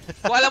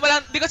 Kung alam mo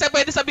lang, hindi kasi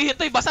pwede sabihin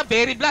to. Basta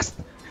Berry Blast.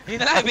 Hindi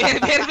na lang.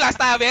 Berry Blast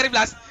tayo. Berry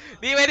Blast.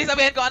 Hindi pwede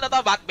sabihin kung ano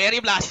to. But Berry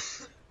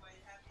Blast.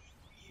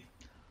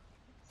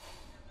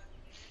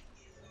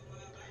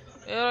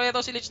 Pero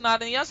ito si Lich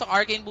natin yan. So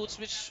Arcane Boots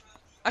which...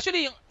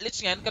 Actually, yung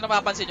Lich ngayon, kung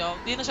napapansin nyo,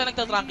 hindi na siya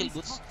nagta-Tranquil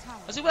Boots.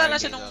 Kasi wala na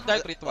siya nung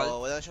Dark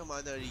Ritual. Wala siyang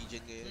mana regen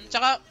ngayon.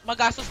 Tsaka,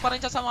 magastos pa rin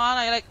siya sa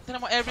mana. Like,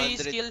 tinan mo, every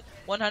 100. skill,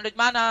 100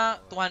 mana,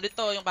 200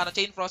 to, yung para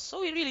Chain Frost.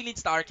 So, he really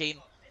needs the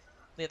Arcane.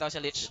 Dito siya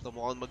Lich. Ito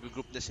mukhang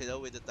mag-group na sila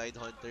with the Tide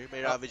Hunter.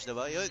 May Ravage na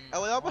ba? Yun.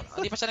 Wala pa.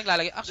 Hindi pa siya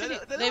naglalagay.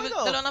 Actually,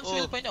 dalawa na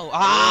skill point niya.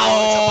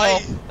 Sabay.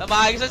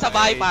 Sabay. Gusto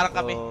sabay, parang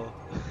kami.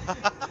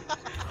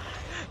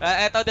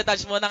 Eto,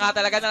 detach muna nga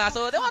talaga na.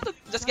 So, they want to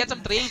just get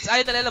some trades.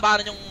 Ayaw na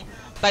lalabanan yung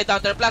Tide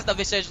Hunter plus the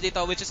Visage dito,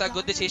 which is a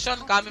good decision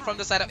coming from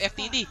the side of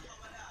FTD.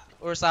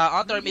 Ursa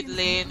onto our mid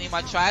lane. He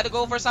might try to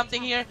go for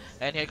something here.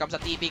 And here comes a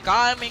TP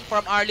coming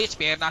from our Lich.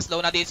 Pero na-slow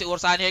na din si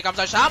Ursa. And here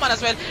comes our Shaman as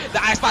well.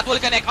 The Ice Path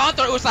will connect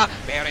onto Ursa.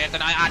 Pero ito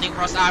na yung ating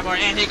cross armor.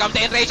 And here comes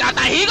the Enrage. At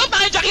nahigop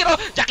na yung Jakiro.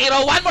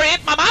 Jakiro, one more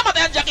hit.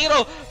 Mamamatay ang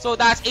Jakiro. So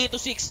that's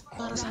 8-6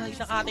 para sa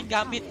ng ating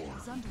Gambit.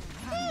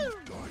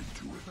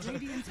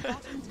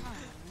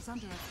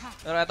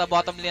 Pero ito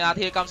bottom lane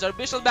natin. Here comes our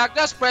Bristleback.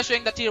 Just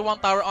pressuring the tier 1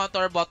 tower onto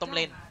our bottom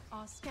lane.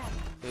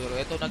 Pero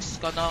ito,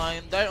 nagsiscan na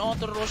ngayon dahil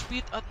onto Roche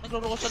Pit at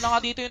nagro-rosa na nga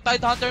dito yung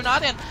Tide Hunter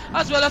natin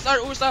as well as our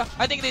Ursa.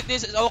 I think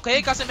this is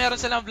okay kasi meron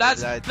silang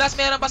Vlads. Plus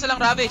meron pa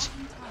silang Ravage.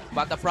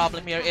 But the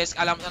problem here is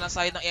alam na ng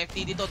side ng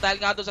FTD dito dahil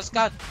nga doon sa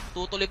scan.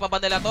 Tutuloy pa ba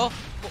nila to?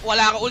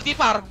 Wala ka ulti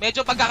par.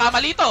 Medyo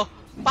pagkakamali to.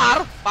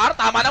 Par,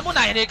 tama na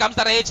muna. And here comes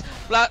the Rage.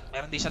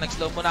 Meron din siya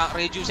nag-slow muna.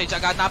 Rage usage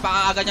agad.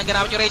 Napaka-agad niyang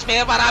ginamit yung Rage.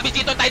 Meron pa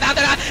Ravage dito. Tide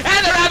Hunter na.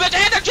 And the Ravage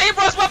and the Chain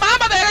Frost.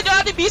 Mamamatay na yung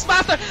ating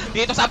Beastmaster.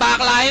 Dito sa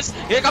backlines.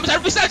 Here comes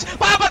our Visage.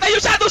 Papatay yung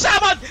Shadow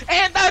Shaman.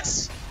 And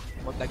that's...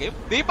 Mag-game?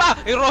 Di pa.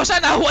 Yung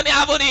Roshan nahuwa ni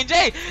Apo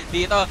Ninja.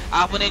 Dito,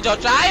 Apo Ninja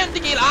trying to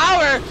kill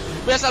our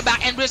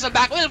Bristleback. And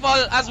Bristleback will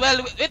fall as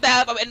well with the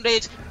help of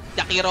Enrage.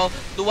 Jakiro,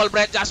 dual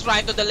breath just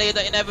trying to delay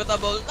the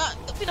inevitable.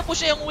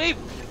 Pinapush siya yung wave.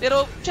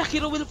 Pero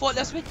Jakiro will fall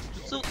as well.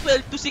 So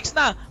 12-6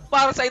 na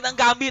para sa ng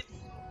Gambit.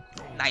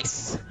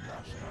 Nice.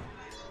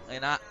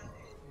 Ayun na.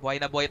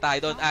 Buhay tayo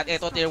doon. At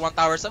ito tier 1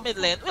 tower sa mid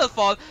lane will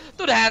fall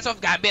to the hands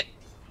of Gambit.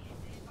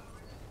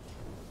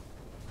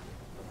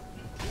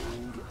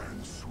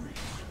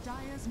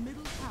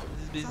 This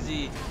is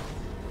busy.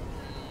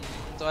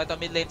 So ito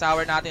mid lane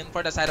tower natin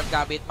for the side of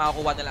Gambit.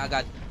 Makakuha nila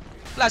agad.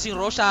 Plus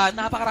yung Roshan,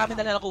 napakarami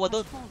na nila nakuha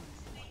doon.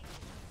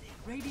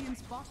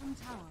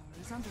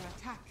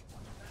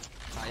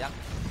 Sayang.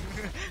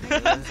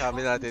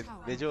 Sabi natin,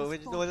 medyo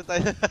wala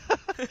tayo.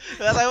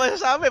 Wala tayo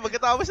masasabi.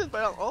 Pagkatapos yun,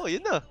 parang, oh, yun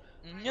na.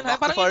 Yun na,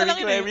 parang yun na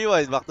lang yun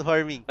everyone. Back to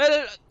farming.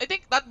 Well, I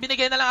think that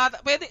binigay na lang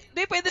ata. Pwede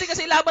rin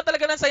kasi ilaban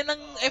talaga ng sign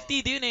ng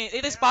FTD yun eh.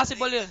 It is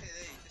possible yun.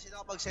 Kasi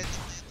nakapag-set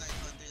up na yun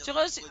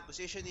tayo. Good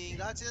positioning.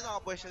 Lahat sila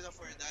nakapwestiyon na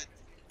for that.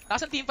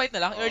 Nasa teamfight na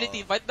lang, early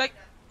teamfight. Like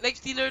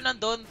Stealer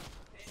nandun.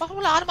 Baka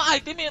wala ka namang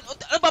item yun.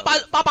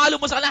 Papalo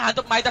mo sa kanila,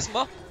 Hand of Midas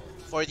mo?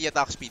 40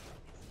 attack speed.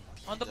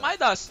 Hand of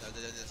Midas.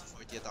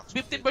 15%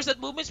 15%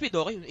 movement speed,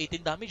 okay.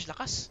 18 damage,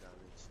 lakas.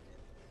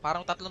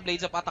 Parang 3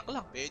 blades of attack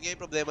lang. Pero yun nga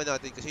yung problema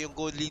natin kasi yung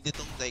gold lead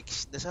nitong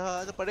Nikes,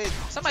 nasa ano pa rin.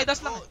 Sa Midas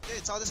lang.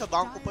 Saka nasa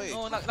bangko pa eh.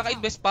 Oo,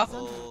 naka-invest pa.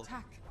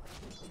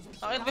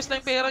 Naka-invest lang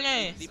yung pera niya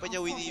eh. Hindi pa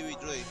niya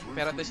withdraw eh.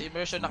 Pero ito si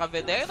Immersion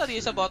naka-vede. Ito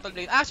dito sa bottom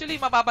lane. Actually,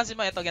 mapapansin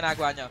mo ito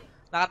ginagawa niya.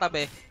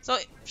 Nakatabi. So,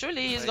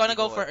 surely he's gonna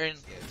go for earn.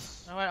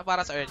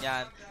 Para sa earn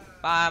yan.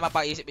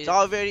 Mapaisip-isip.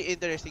 Saka very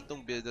interesting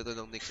tong build na to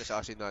ng next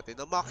assassin natin.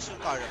 Na max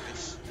yung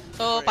carapace.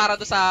 So, para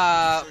to sa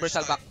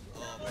Bristleback.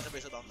 Oo, para sa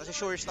Bristleback. Kasi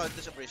sure stun to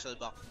sa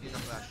Bristleback. Yun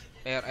ang clash.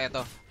 Pero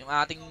eto, yung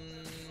ating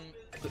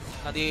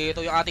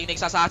Nandito yung ating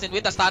next assassin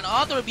with the stun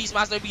onto our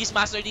Beastmaster.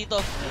 Beastmaster dito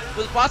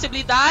will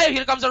possibly die.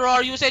 Here comes the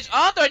roar usage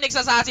onto our next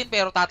assassin,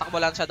 pero tatakbo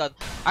lang siya doon.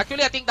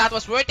 Actually, I think that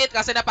was worth it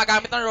kasi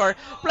napagamit ng roar.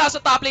 Plus, sa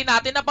top lane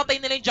natin,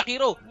 napatay nila yung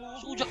Jakiro.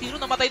 So, Jakiro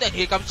namatay din.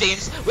 Here comes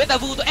James with the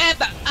voodoo and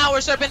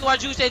our Serpent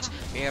Ward usage.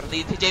 Pero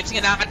si James,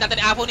 ginangkat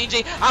natin ni Afo Ninja.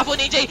 Afo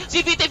Ninja,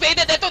 si VT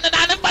faded. Ito,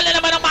 nananampal na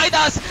naman ang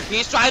Midas.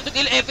 He's trying to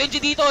kill FNG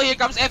dito. Here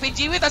comes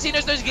FNG with a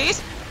Sinister's Gaze.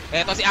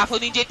 Eto si Afo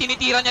Ninja,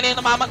 tinitira niya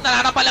lang yung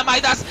nananampal ang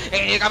Midas.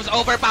 And here comes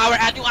overpower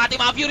at yung ating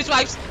mga Fury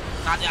Swipes.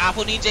 Ating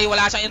Afo Ninja,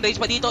 wala siyang enrage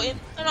pa dito in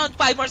around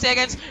 5 more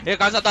seconds. Here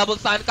comes a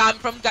double stun coming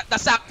from the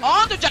sack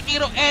onto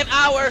Jakiro and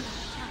our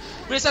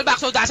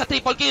Bristleback. So that's a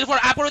triple kill for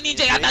Afo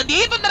Ninja. At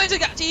nandito na rin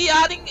si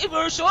ating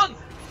Immersion.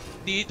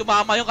 Di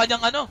tumama yung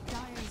kanyang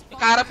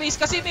Carapace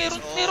kasi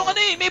merong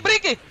may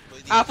break eh.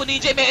 Afo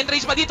Ninja, may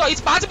enrage pa dito. It's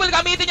possible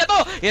gamitin niya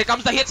to. Here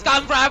comes the hits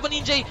coming from Afo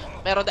Ninja.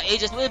 Pero the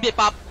ages will be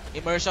pop.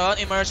 Immersion,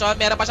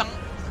 meron pa siyang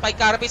spike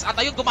carapace at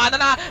ayun, gumana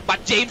na.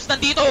 But James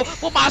nandito,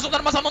 pumasok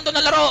na naman sa mundo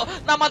ng laro.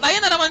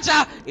 Namatayan na naman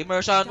siya.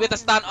 Immersion with a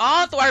stun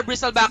onto our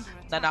Bristleback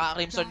na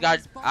naka-Crimson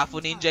Guard.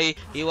 Afo Ninja,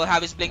 he will have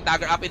his Blink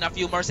Dagger up in a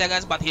few more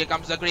seconds. But here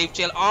comes the Grave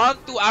Chill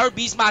onto our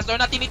Beastmaster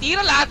na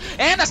tinitira lahat.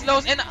 And as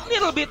lows and a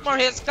little bit more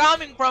hits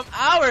coming from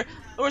our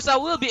Ursa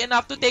will be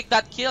enough to take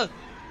that kill.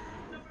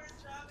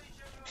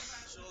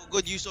 So,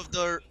 good use of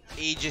the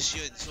ages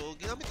yun. So,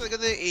 ginamit talaga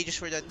na yung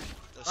ages for that.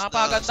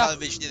 Napakaganda.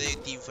 Salvage nila yung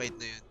team fight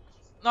na yun.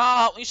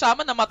 Yung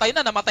Shaman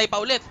namatay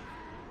pa ulit.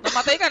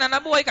 Namatay ka na,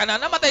 nabuhay ka na,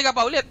 namatay ka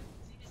pa ulit.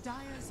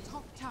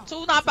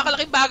 So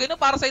napakalaking bagay no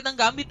para sa ng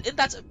Gambit, and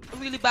that's a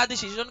really bad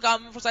decision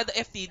coming from side the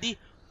FTD.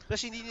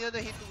 Plus hindi nila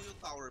na-hito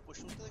yung tower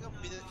push. So talagang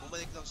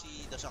bumalik lang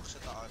si Dasak sa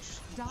taas.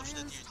 Push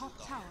na tier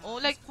 2 tower. Oh,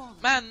 like,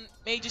 man,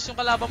 mages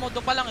yung kalaban mo,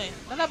 doon pa lang eh.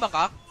 Nalaban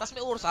ka, tapos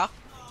may Ursa,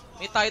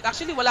 may Tide.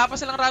 Actually, wala pa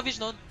silang Ravage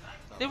noon.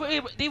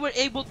 They were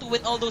able to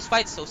win all those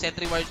fights. So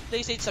Sentry Ward,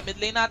 they say sa mid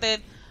lane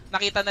natin.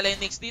 Nakita nila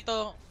yung Nyx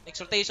dito, Nyx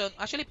rotation.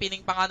 Actually,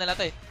 pinning pa nga nila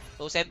to eh.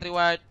 So Sentry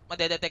Ward,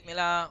 madedetect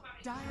nila.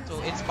 So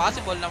it's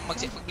possible na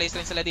mag-place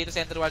rin sila dito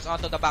Sentry Wards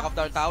onto the back of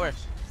their tower.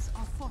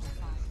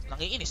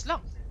 Nangiinis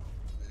lang.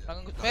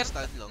 Pero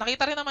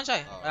nakita rin naman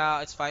siya eh.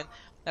 It's fine.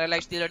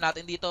 Life Stealer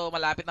natin dito,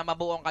 malapit na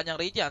mabuo ang kanyang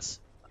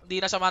Radiance.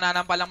 Hindi na siya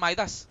mananampal ng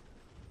Midas.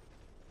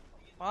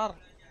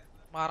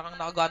 Parang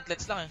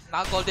naka-gauntlets lang eh.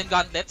 Naka-golden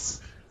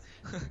gauntlets.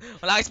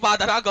 Wala kang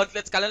espada,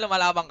 naka-gauntlets ka lang,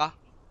 lumalabang ka.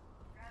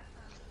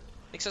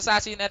 Next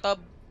assassin, ito,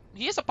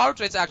 he has a power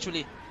trades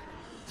actually.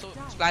 So,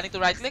 he's planning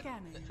to right click.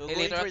 So,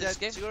 Later on this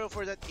game. siguro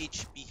for that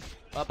HP.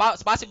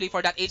 Possibly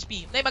for that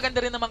HP. Maganda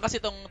rin naman kasi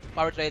itong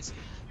power trades.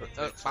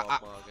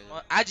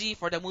 Agi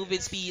for the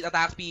movement speed,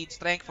 attack speed,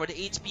 strength for the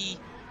HP,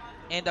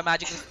 and the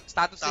magic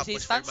status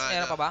resistance.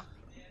 Meron pa ba?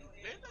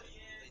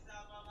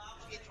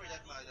 For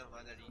that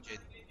mana regen.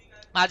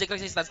 Magic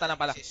resistance na lang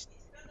pala.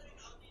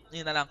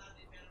 Yun na lang.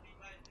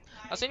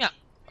 Kasi nga,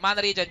 mana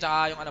regen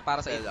tsaka yung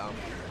para sa ilang.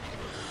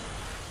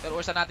 Pero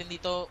Ursa natin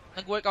dito,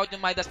 nag-workout yung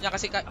Midas niya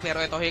kasi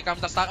pero ito, here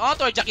comes the stun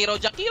onto Jakiro.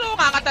 Jakiro,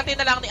 kakatatin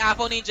na lang ni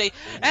Afo Ninja.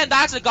 And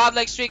that's the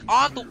godlike streak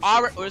onto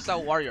our Ursa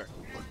Warrior.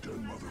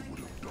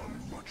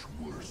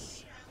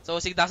 So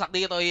si Dasak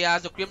dito, he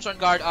has the Crimson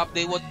Guard up.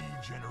 They would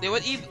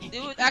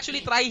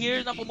actually try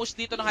here na pumush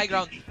dito ng high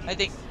ground, I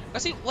think.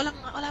 Kasi wala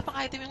pang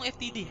item yung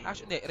FTD.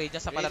 Actually, hindi,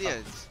 Radiance na pala to.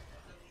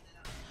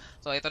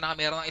 So ito na,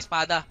 meron ng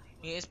espada.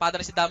 May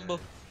espada na si Dumbo.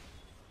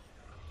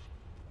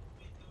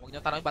 Huwag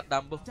niyo tanongin ba't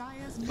Dumbo.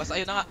 Basta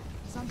ayun na nga.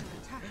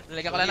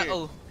 Nalagyan ko lang ng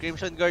O.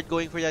 Crimson Guard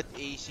going for that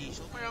AC.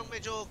 So parang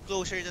medyo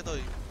closer na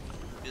to.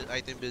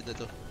 Item build na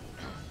to.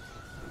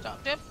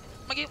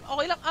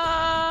 Okay lang.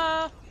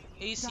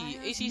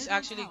 AC is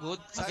actually good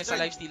against sa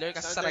life stealer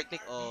kasi sa right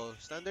click. Oh,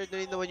 standard na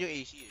rin naman yung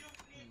AC eh.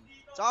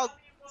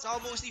 Saka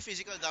mostly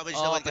physical damage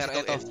naman kasi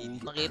itong FTD.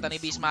 Nakita ni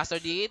Beastmaster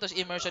dito,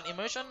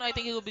 immersion. I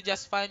think he will be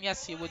just fine.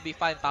 Yes, he would be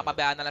fine.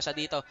 Papabayaan na lang siya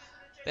dito.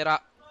 Pero,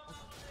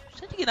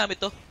 saan yung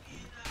ginamit to?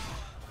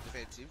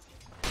 Defensive.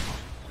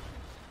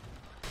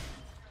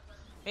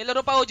 May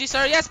laro pa OG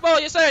sir. Yes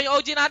po, yes sir. Yung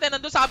OG natin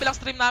nandun sa kabilang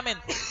stream namin.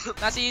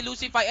 Na si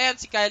Lucify and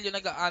si Kyle yung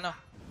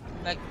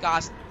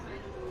nag-cast.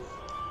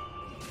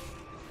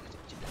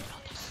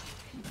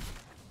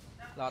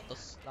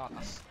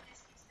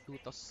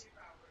 Lutos.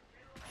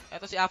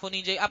 Ito si Afo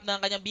Ninja up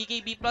ng kanyang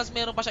BKB plus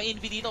meron pa siyang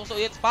Envy dito. So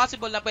it's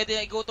possible na pwede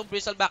na i-go tong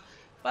Bristleback.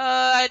 But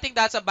I think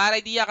that's a bad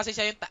idea kasi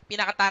siya yung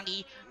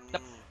pinaka-tanky.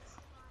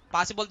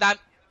 Possible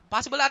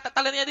at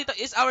tala niya dito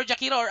is our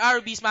Jakiro or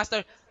our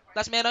Beastmaster.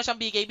 Plus meron siyang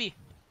BKB.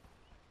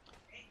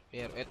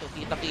 Pero ito,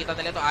 kita-kita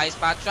nila ito.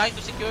 Ice Path trying to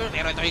secure.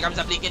 Pero ito, here comes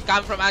a blinking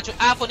come from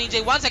Afo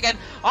Ninja once again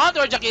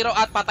onto our Jakiro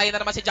at patay na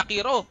naman si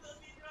Jakiro.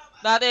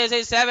 That is a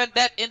 7th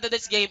death into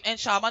this game and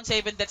Shaman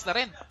 7 deaths na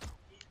rin.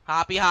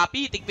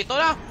 Happy, tigpito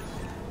na.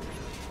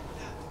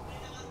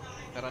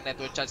 Pero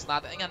network chance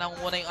natin. Nga,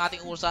 nangunguna yung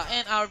ating Ursa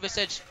and our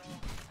Visage.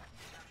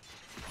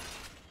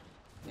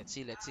 Let's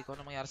see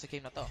kung ano mangyari sa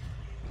game na to.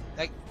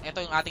 Like,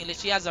 ito yung ating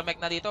Lichia, Zamek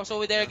na dito.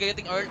 So they're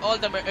getting all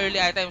the early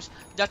items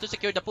just to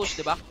secure the push,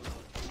 diba?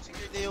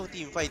 Secure na yung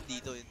team fight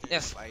dito in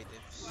terms of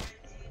items.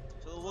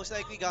 So So most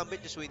likely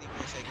Gambit just waiting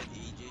for second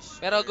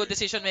Aegis. Pero good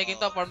decision making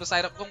to from the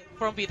side of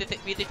from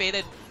VT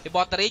faded. He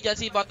bought the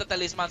Radiance, he bought the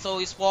Talisman, so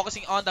he's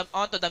focusing on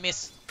onto the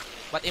miss.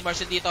 But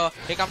immersion dito,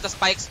 here comes the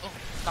spikes. Oh,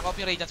 knock off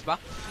yung Radiance ba?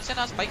 Isa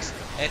na spikes.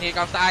 And here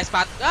comes the Ice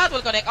Path. That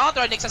will connect onto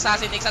our Nyx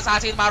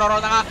Assassin,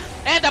 maroro na nga.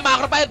 And the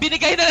Macro Fire,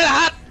 binigay na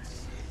lahat!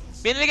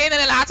 Binigay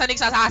na lahat sa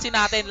Nyx Assassin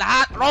natin.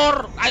 Lahat,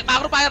 roar! Ay,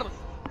 Macro Fire!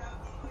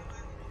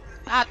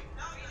 Lahat.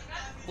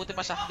 Buti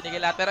pa siya,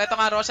 binigay lahat. Pero ito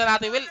nga, Roshan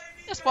natin will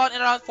spawn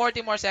in around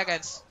 40 more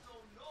seconds.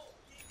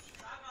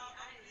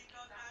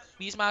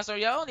 Beastmaster,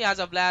 yeah, only has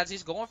a Vlad.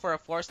 He's going for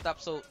a 4-stop,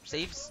 so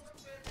saves.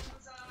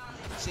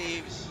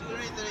 Saves. Siguro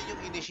rin na rin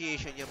yung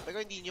initiation niya.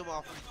 Pero hindi niyo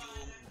makakulit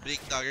yung break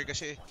dagger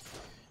kasi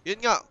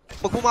yun nga,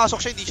 pag pumasok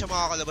siya, hindi siya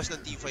makakalabas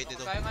ng teamfight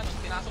nito. Kaya nga,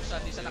 pinasok siya,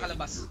 hindi siya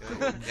nakalabas.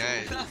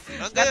 Yan.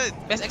 Ang ganun.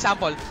 Best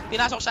example,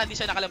 pinasok siya, hindi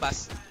siya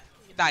nakalabas.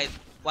 He died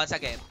once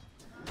again.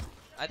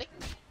 I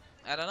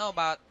don't know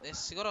about this.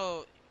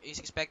 Siguro,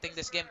 he's expecting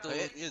this game to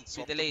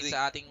be delayed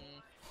sa ating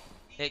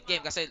late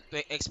game kasi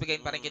XP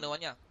game pa rin kinuha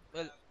niya.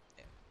 Well,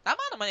 tama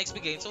naman XP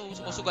game, so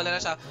sumusugal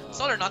na siya. It's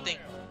all or nothing.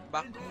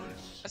 Diba?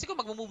 Kasi kung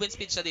mag-movement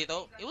speed siya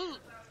dito, it will,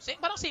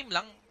 parang same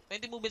lang.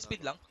 20 movement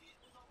speed lang.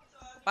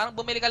 Parang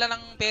bumili ka lang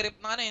ng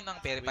ng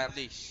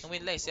Perifier. Ng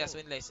Windlace, yes,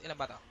 Windlace. Ilan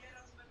ba ito?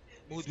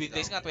 Mood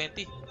Windlace nga,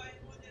 20.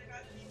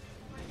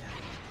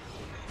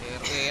 Pero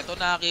ito,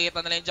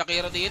 nakikita na lang yung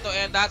Jakiro dito.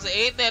 And that's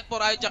 8 net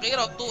for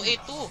Jakiro,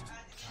 282.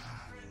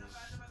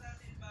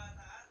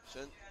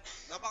 So,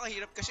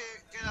 napakahirap kasi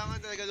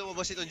kailangan talaga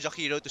lumabas itong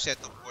Jakiro to set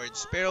up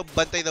wards. Pero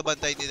bantay na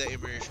bantay nila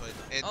Immersion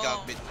and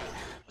Gambit.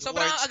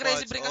 Sobrang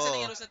aggressive rin kasi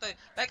ng heroes na to.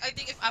 Like, I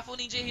think if Afu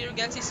Ninja here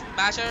gets his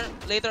Basher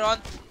later on,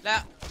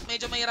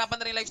 medyo mahirapan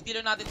na rin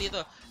Lifestealer natin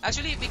dito.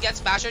 Actually, if he gets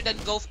Basher, then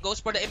goes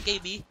for the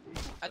MKB.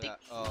 I think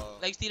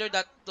Lifestealer,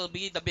 that will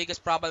be the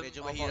biggest problem.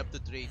 Medyo mahirap to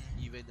trade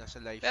even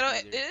nasa Lifestealer. Pero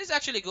it is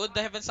actually good,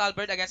 the Heaven's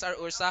Halberd against our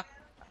Ursa.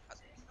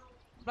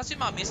 Plus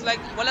yung mga miss, like,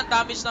 walang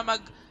damage na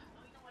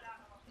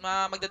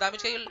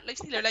magda-damage kayo.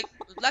 Lifestealer, like,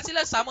 lahat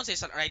sila summon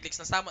sa right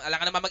clicks na summon. Alam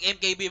ka naman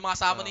mag-MKB yung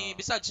mga summon ni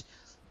Visage.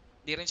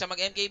 Di rin siya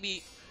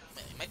mag-MKB.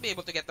 Might be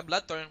able to get the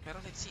blood turn,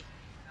 pero let's see.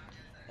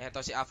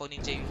 Eto si Afu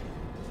Ninja.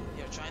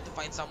 They're trying to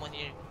find someone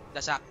here. The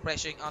Shack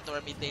pressuring onto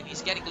our mid lane.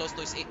 He's getting close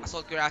to his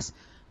Assault Cuirass.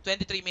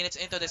 23 minutes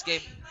into this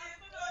game.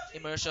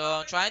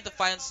 Immersion trying to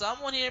find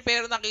someone here,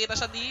 pero nakita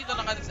siya dito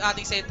ng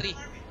ating sentry.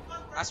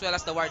 As well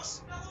as the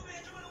wards.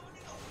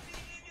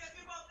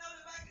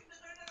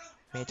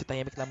 Medyo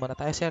tahimik lang muna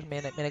tayo, sir. May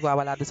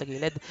nagwawala doon sa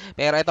gilid.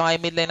 Pero ito nga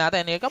yung mid lane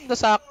natin. Here comes the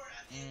Shack.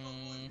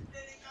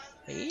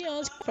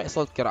 Ayan,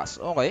 Assault Cuirass.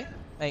 Okay.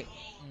 Ay.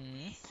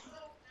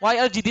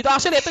 YRG dito.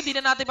 Actually, ito hindi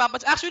na natin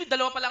papansin. Actually,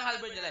 dalawa pa lang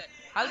halberd nila.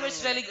 Halberd's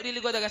really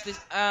good against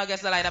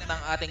the lineup ng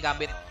ating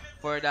Gambit.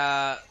 For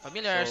the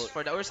familiars,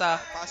 for the Ursa.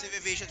 Passive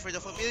evasion for the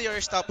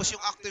familiars, tapos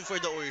yung active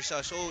for the Ursa.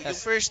 So, yung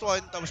first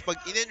one, tapos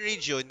pag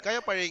in-enrage yun,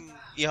 kaya pa rin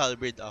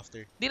i-halberd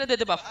after. Di na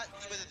de-debuff.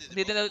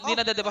 Di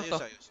na de-debuff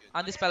to.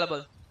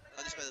 Undispellable.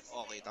 Undispellable.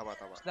 Okay, tama.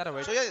 Is that a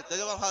word? So, yan,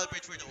 dalawang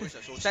halberd for the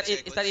Ursa. So,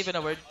 is that even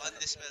a word?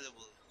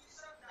 Undispellable.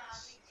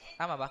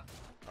 Tama ba?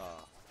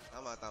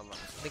 Tama.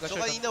 So, sure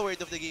kanina word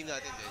of the game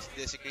natin is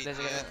desecrate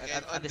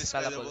and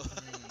undispellable.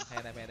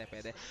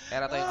 Pwede.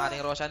 Pero ito yung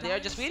ating Roshan. They are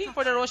just waiting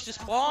for the Rosh to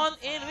spawn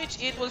in, which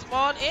it will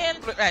spawn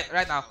in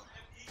right now.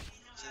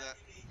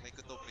 May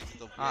kutob.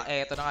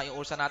 Eto na nga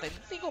yung Ursa natin.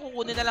 Hindi ko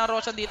kukunin na lang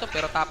Roshan dito,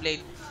 pero top lane.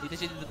 Dito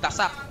si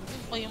Dasak.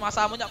 Yung mga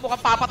summon niya.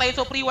 Mukhang papatayin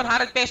so free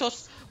 100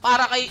 pesos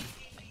para kay...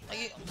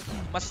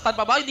 Mas-stun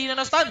pa ba? Hindi na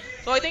na-stun.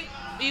 So I think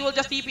we will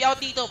just TP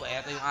out dito.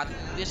 Eto yung ating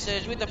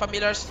Visage with the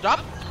familiars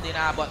drop. Hindi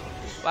na-abot.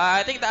 But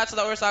I think that's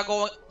the Ursa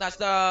going, that's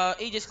the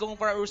Aegis going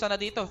for Ursa na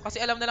dito. Kasi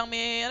alam na lang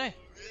may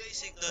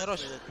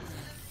Rosh.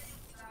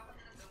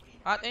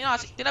 At yun,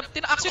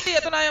 actually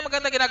ito na yung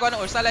maganda ginagawa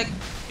ng Ursa. Like,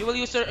 you will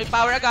use your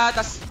empower agad,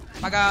 tas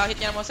pag hit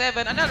niya mo 7,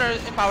 another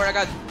empower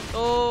agad.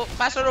 So,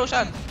 faster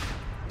Roshan.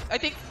 I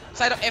think,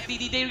 side of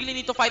FTD, they really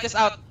need to fight this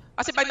out.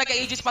 Kasi pag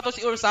nag-Aegis pa to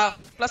si Ursa,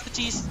 plus the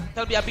cheese,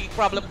 it'll be a big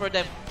problem for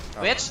them.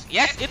 Which,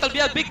 yes, it'll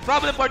be a big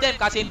problem for them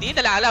kasi hindi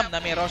nila alam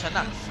na may Roshan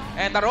na.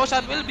 And the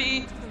Roshan will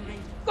be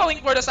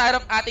going for the side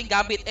of ating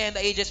Gambit and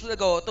the Aegis will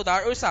go to the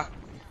Ursa.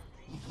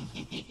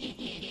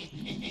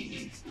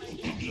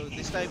 So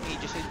this time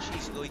Aegis and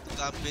Cheese going to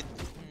Gambit.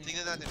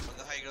 Tingnan natin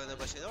mag-high ground na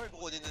ba sila or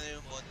kukunin na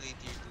yung bot lane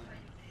tier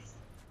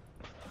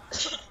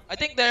 2. I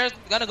think they're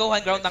gonna go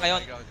high ground na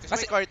ngayon.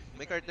 Kasi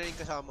may card na rin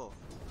kasama.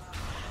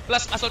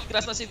 Plus Assault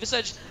Cuirass na si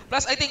Visage.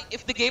 Plus I think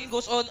if the game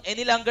goes on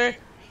any longer,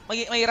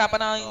 mahirapan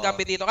na yung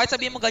Gambit dito. Kahit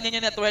sabihin mo ganyan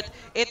yung net worth,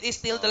 it is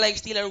still the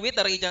Lifestealer with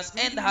the Radiance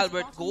and the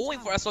Halberd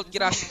going for Assault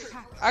Cuirass.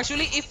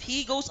 Actually, if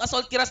he goes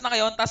Assault Cuirass na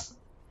ngayon, tas...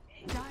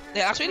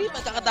 actually,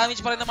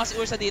 magkaka-damage pa rin naman si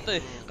Ursa dito eh.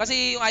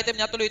 Kasi yung item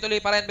niya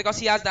tuloy-tuloy pa rin because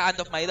he has the Hand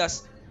of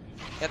Midas.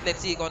 At let's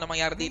see kung ano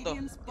mangyari dito.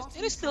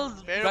 It is still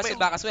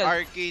Bristleback as well.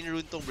 Arcane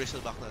rune tong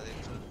Bristleback natin.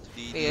 So,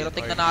 pero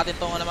tingnan natin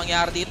kung ano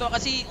mangyari dito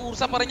kasi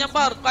Ursa pa rin yan,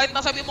 par. Kahit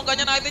nasabi mo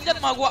ganyan item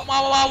dyan,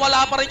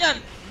 mawawala pa rin yan.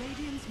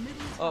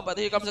 Oh, but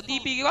here comes the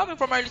TP coming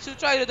from early to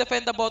try to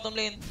defend the bottom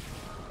lane.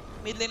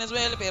 Mid lane as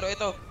well, pero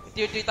ito,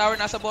 Tier 3 tower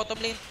nasa bottom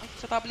lane. Ay,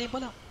 sa top lane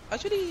pala.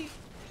 Actually,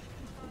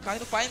 kind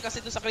of fine kasi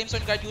doon sa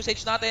Crimson Guard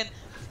usage natin.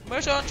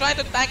 Merson trying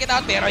to tank it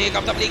out, pero here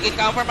comes the blinking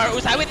count from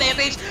Marusai with the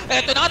range.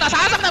 Ito na,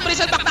 nasasak ng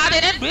Bristleback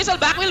natin, and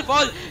Bristleback will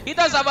fall. He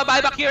does have a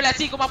buyback here. Let's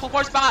see kung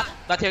mapu-force pa nga.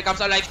 But here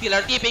comes a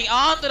Lifestealer keeping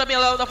on to the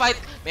middle of the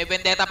fight. May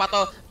vendetta pa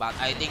to, but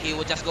I think he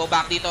would just go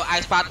back dito.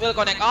 Ice Path will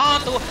connect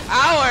on to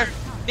our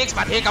Nyx,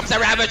 but here comes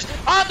the Ravage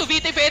on to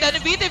VT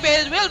Faded. VT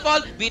Faded will fall.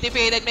 VT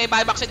Faded may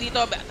buyback siya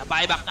dito.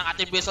 Buyback ng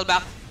ating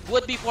Bristleback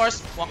would be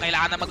forced. Mukhang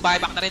kailangan na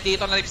mag-buyback na rin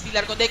dito ng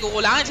Lifestealer, kundi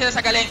kukulangan sila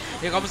sa galing.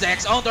 Here comes the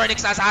X-Own,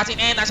 Nyx Assassin,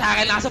 and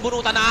Nashakil nasa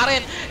bunutan na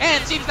rin. And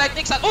seems like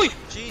Nyx at... Uy!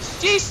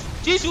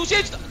 Cheese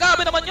usage!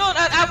 Grabe naman yun!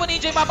 At Avon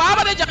EJ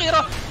mapapatin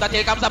Jakiro. But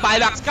here comes the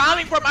buybacks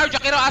coming from our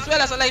Jakiro as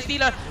well as a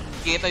Lifestealer.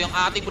 Kita yung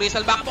ating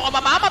Bristleback mukhang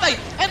mamamatay.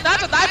 And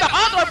that's a dieback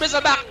onto our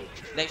Bristleback.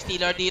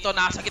 Lifestealer dito,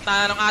 nasa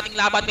gitna ng ating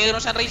laban.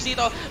 Meron siyang race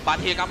dito. But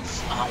here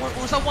comes our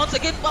Ursa once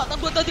again.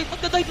 Magdadive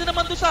na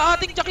naman doon sa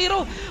ating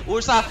Jakiro.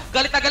 Ursa,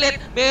 galit na galit.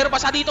 Meron pa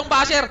siya ditong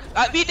basher.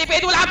 VT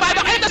Faded, wala ang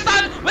buyback. And the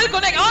stun will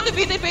connect on to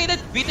VT Faded.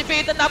 VT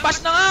Faded na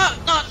bash na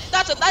nga.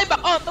 That's a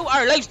dieback onto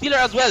our Lifestealer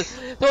as well.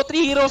 So,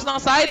 3 heroes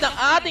ng side ng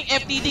ating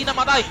FTD na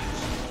matay.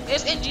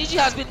 SNGG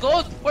has been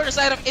gold for the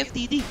side of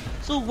FTD.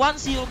 So,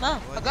 1-0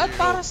 na. Agad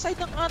para sa side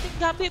ng ating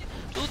Gambit.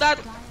 So that...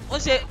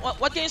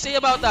 What can you say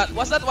about that?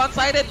 Was that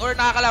one-sided or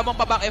nakakalabang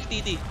pa bang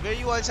FTD? Very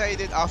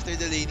one-sided after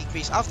the laning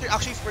phase. After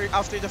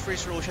the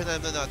first Roshan,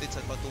 alam na natin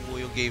saan patungo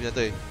yung game na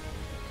to eh.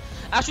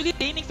 Actually,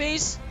 laning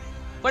phase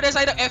for the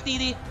side of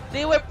FTD,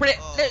 they were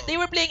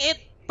playing it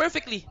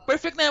perfectly.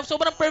 Perfect na,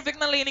 sobrang perfect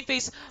na laning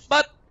phase.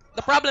 But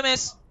the problem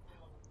is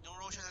yung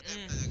Roshan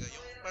attempt talaga,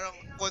 yung parang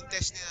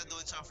contest nila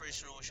doon sa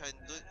first Roshan,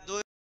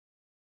 doon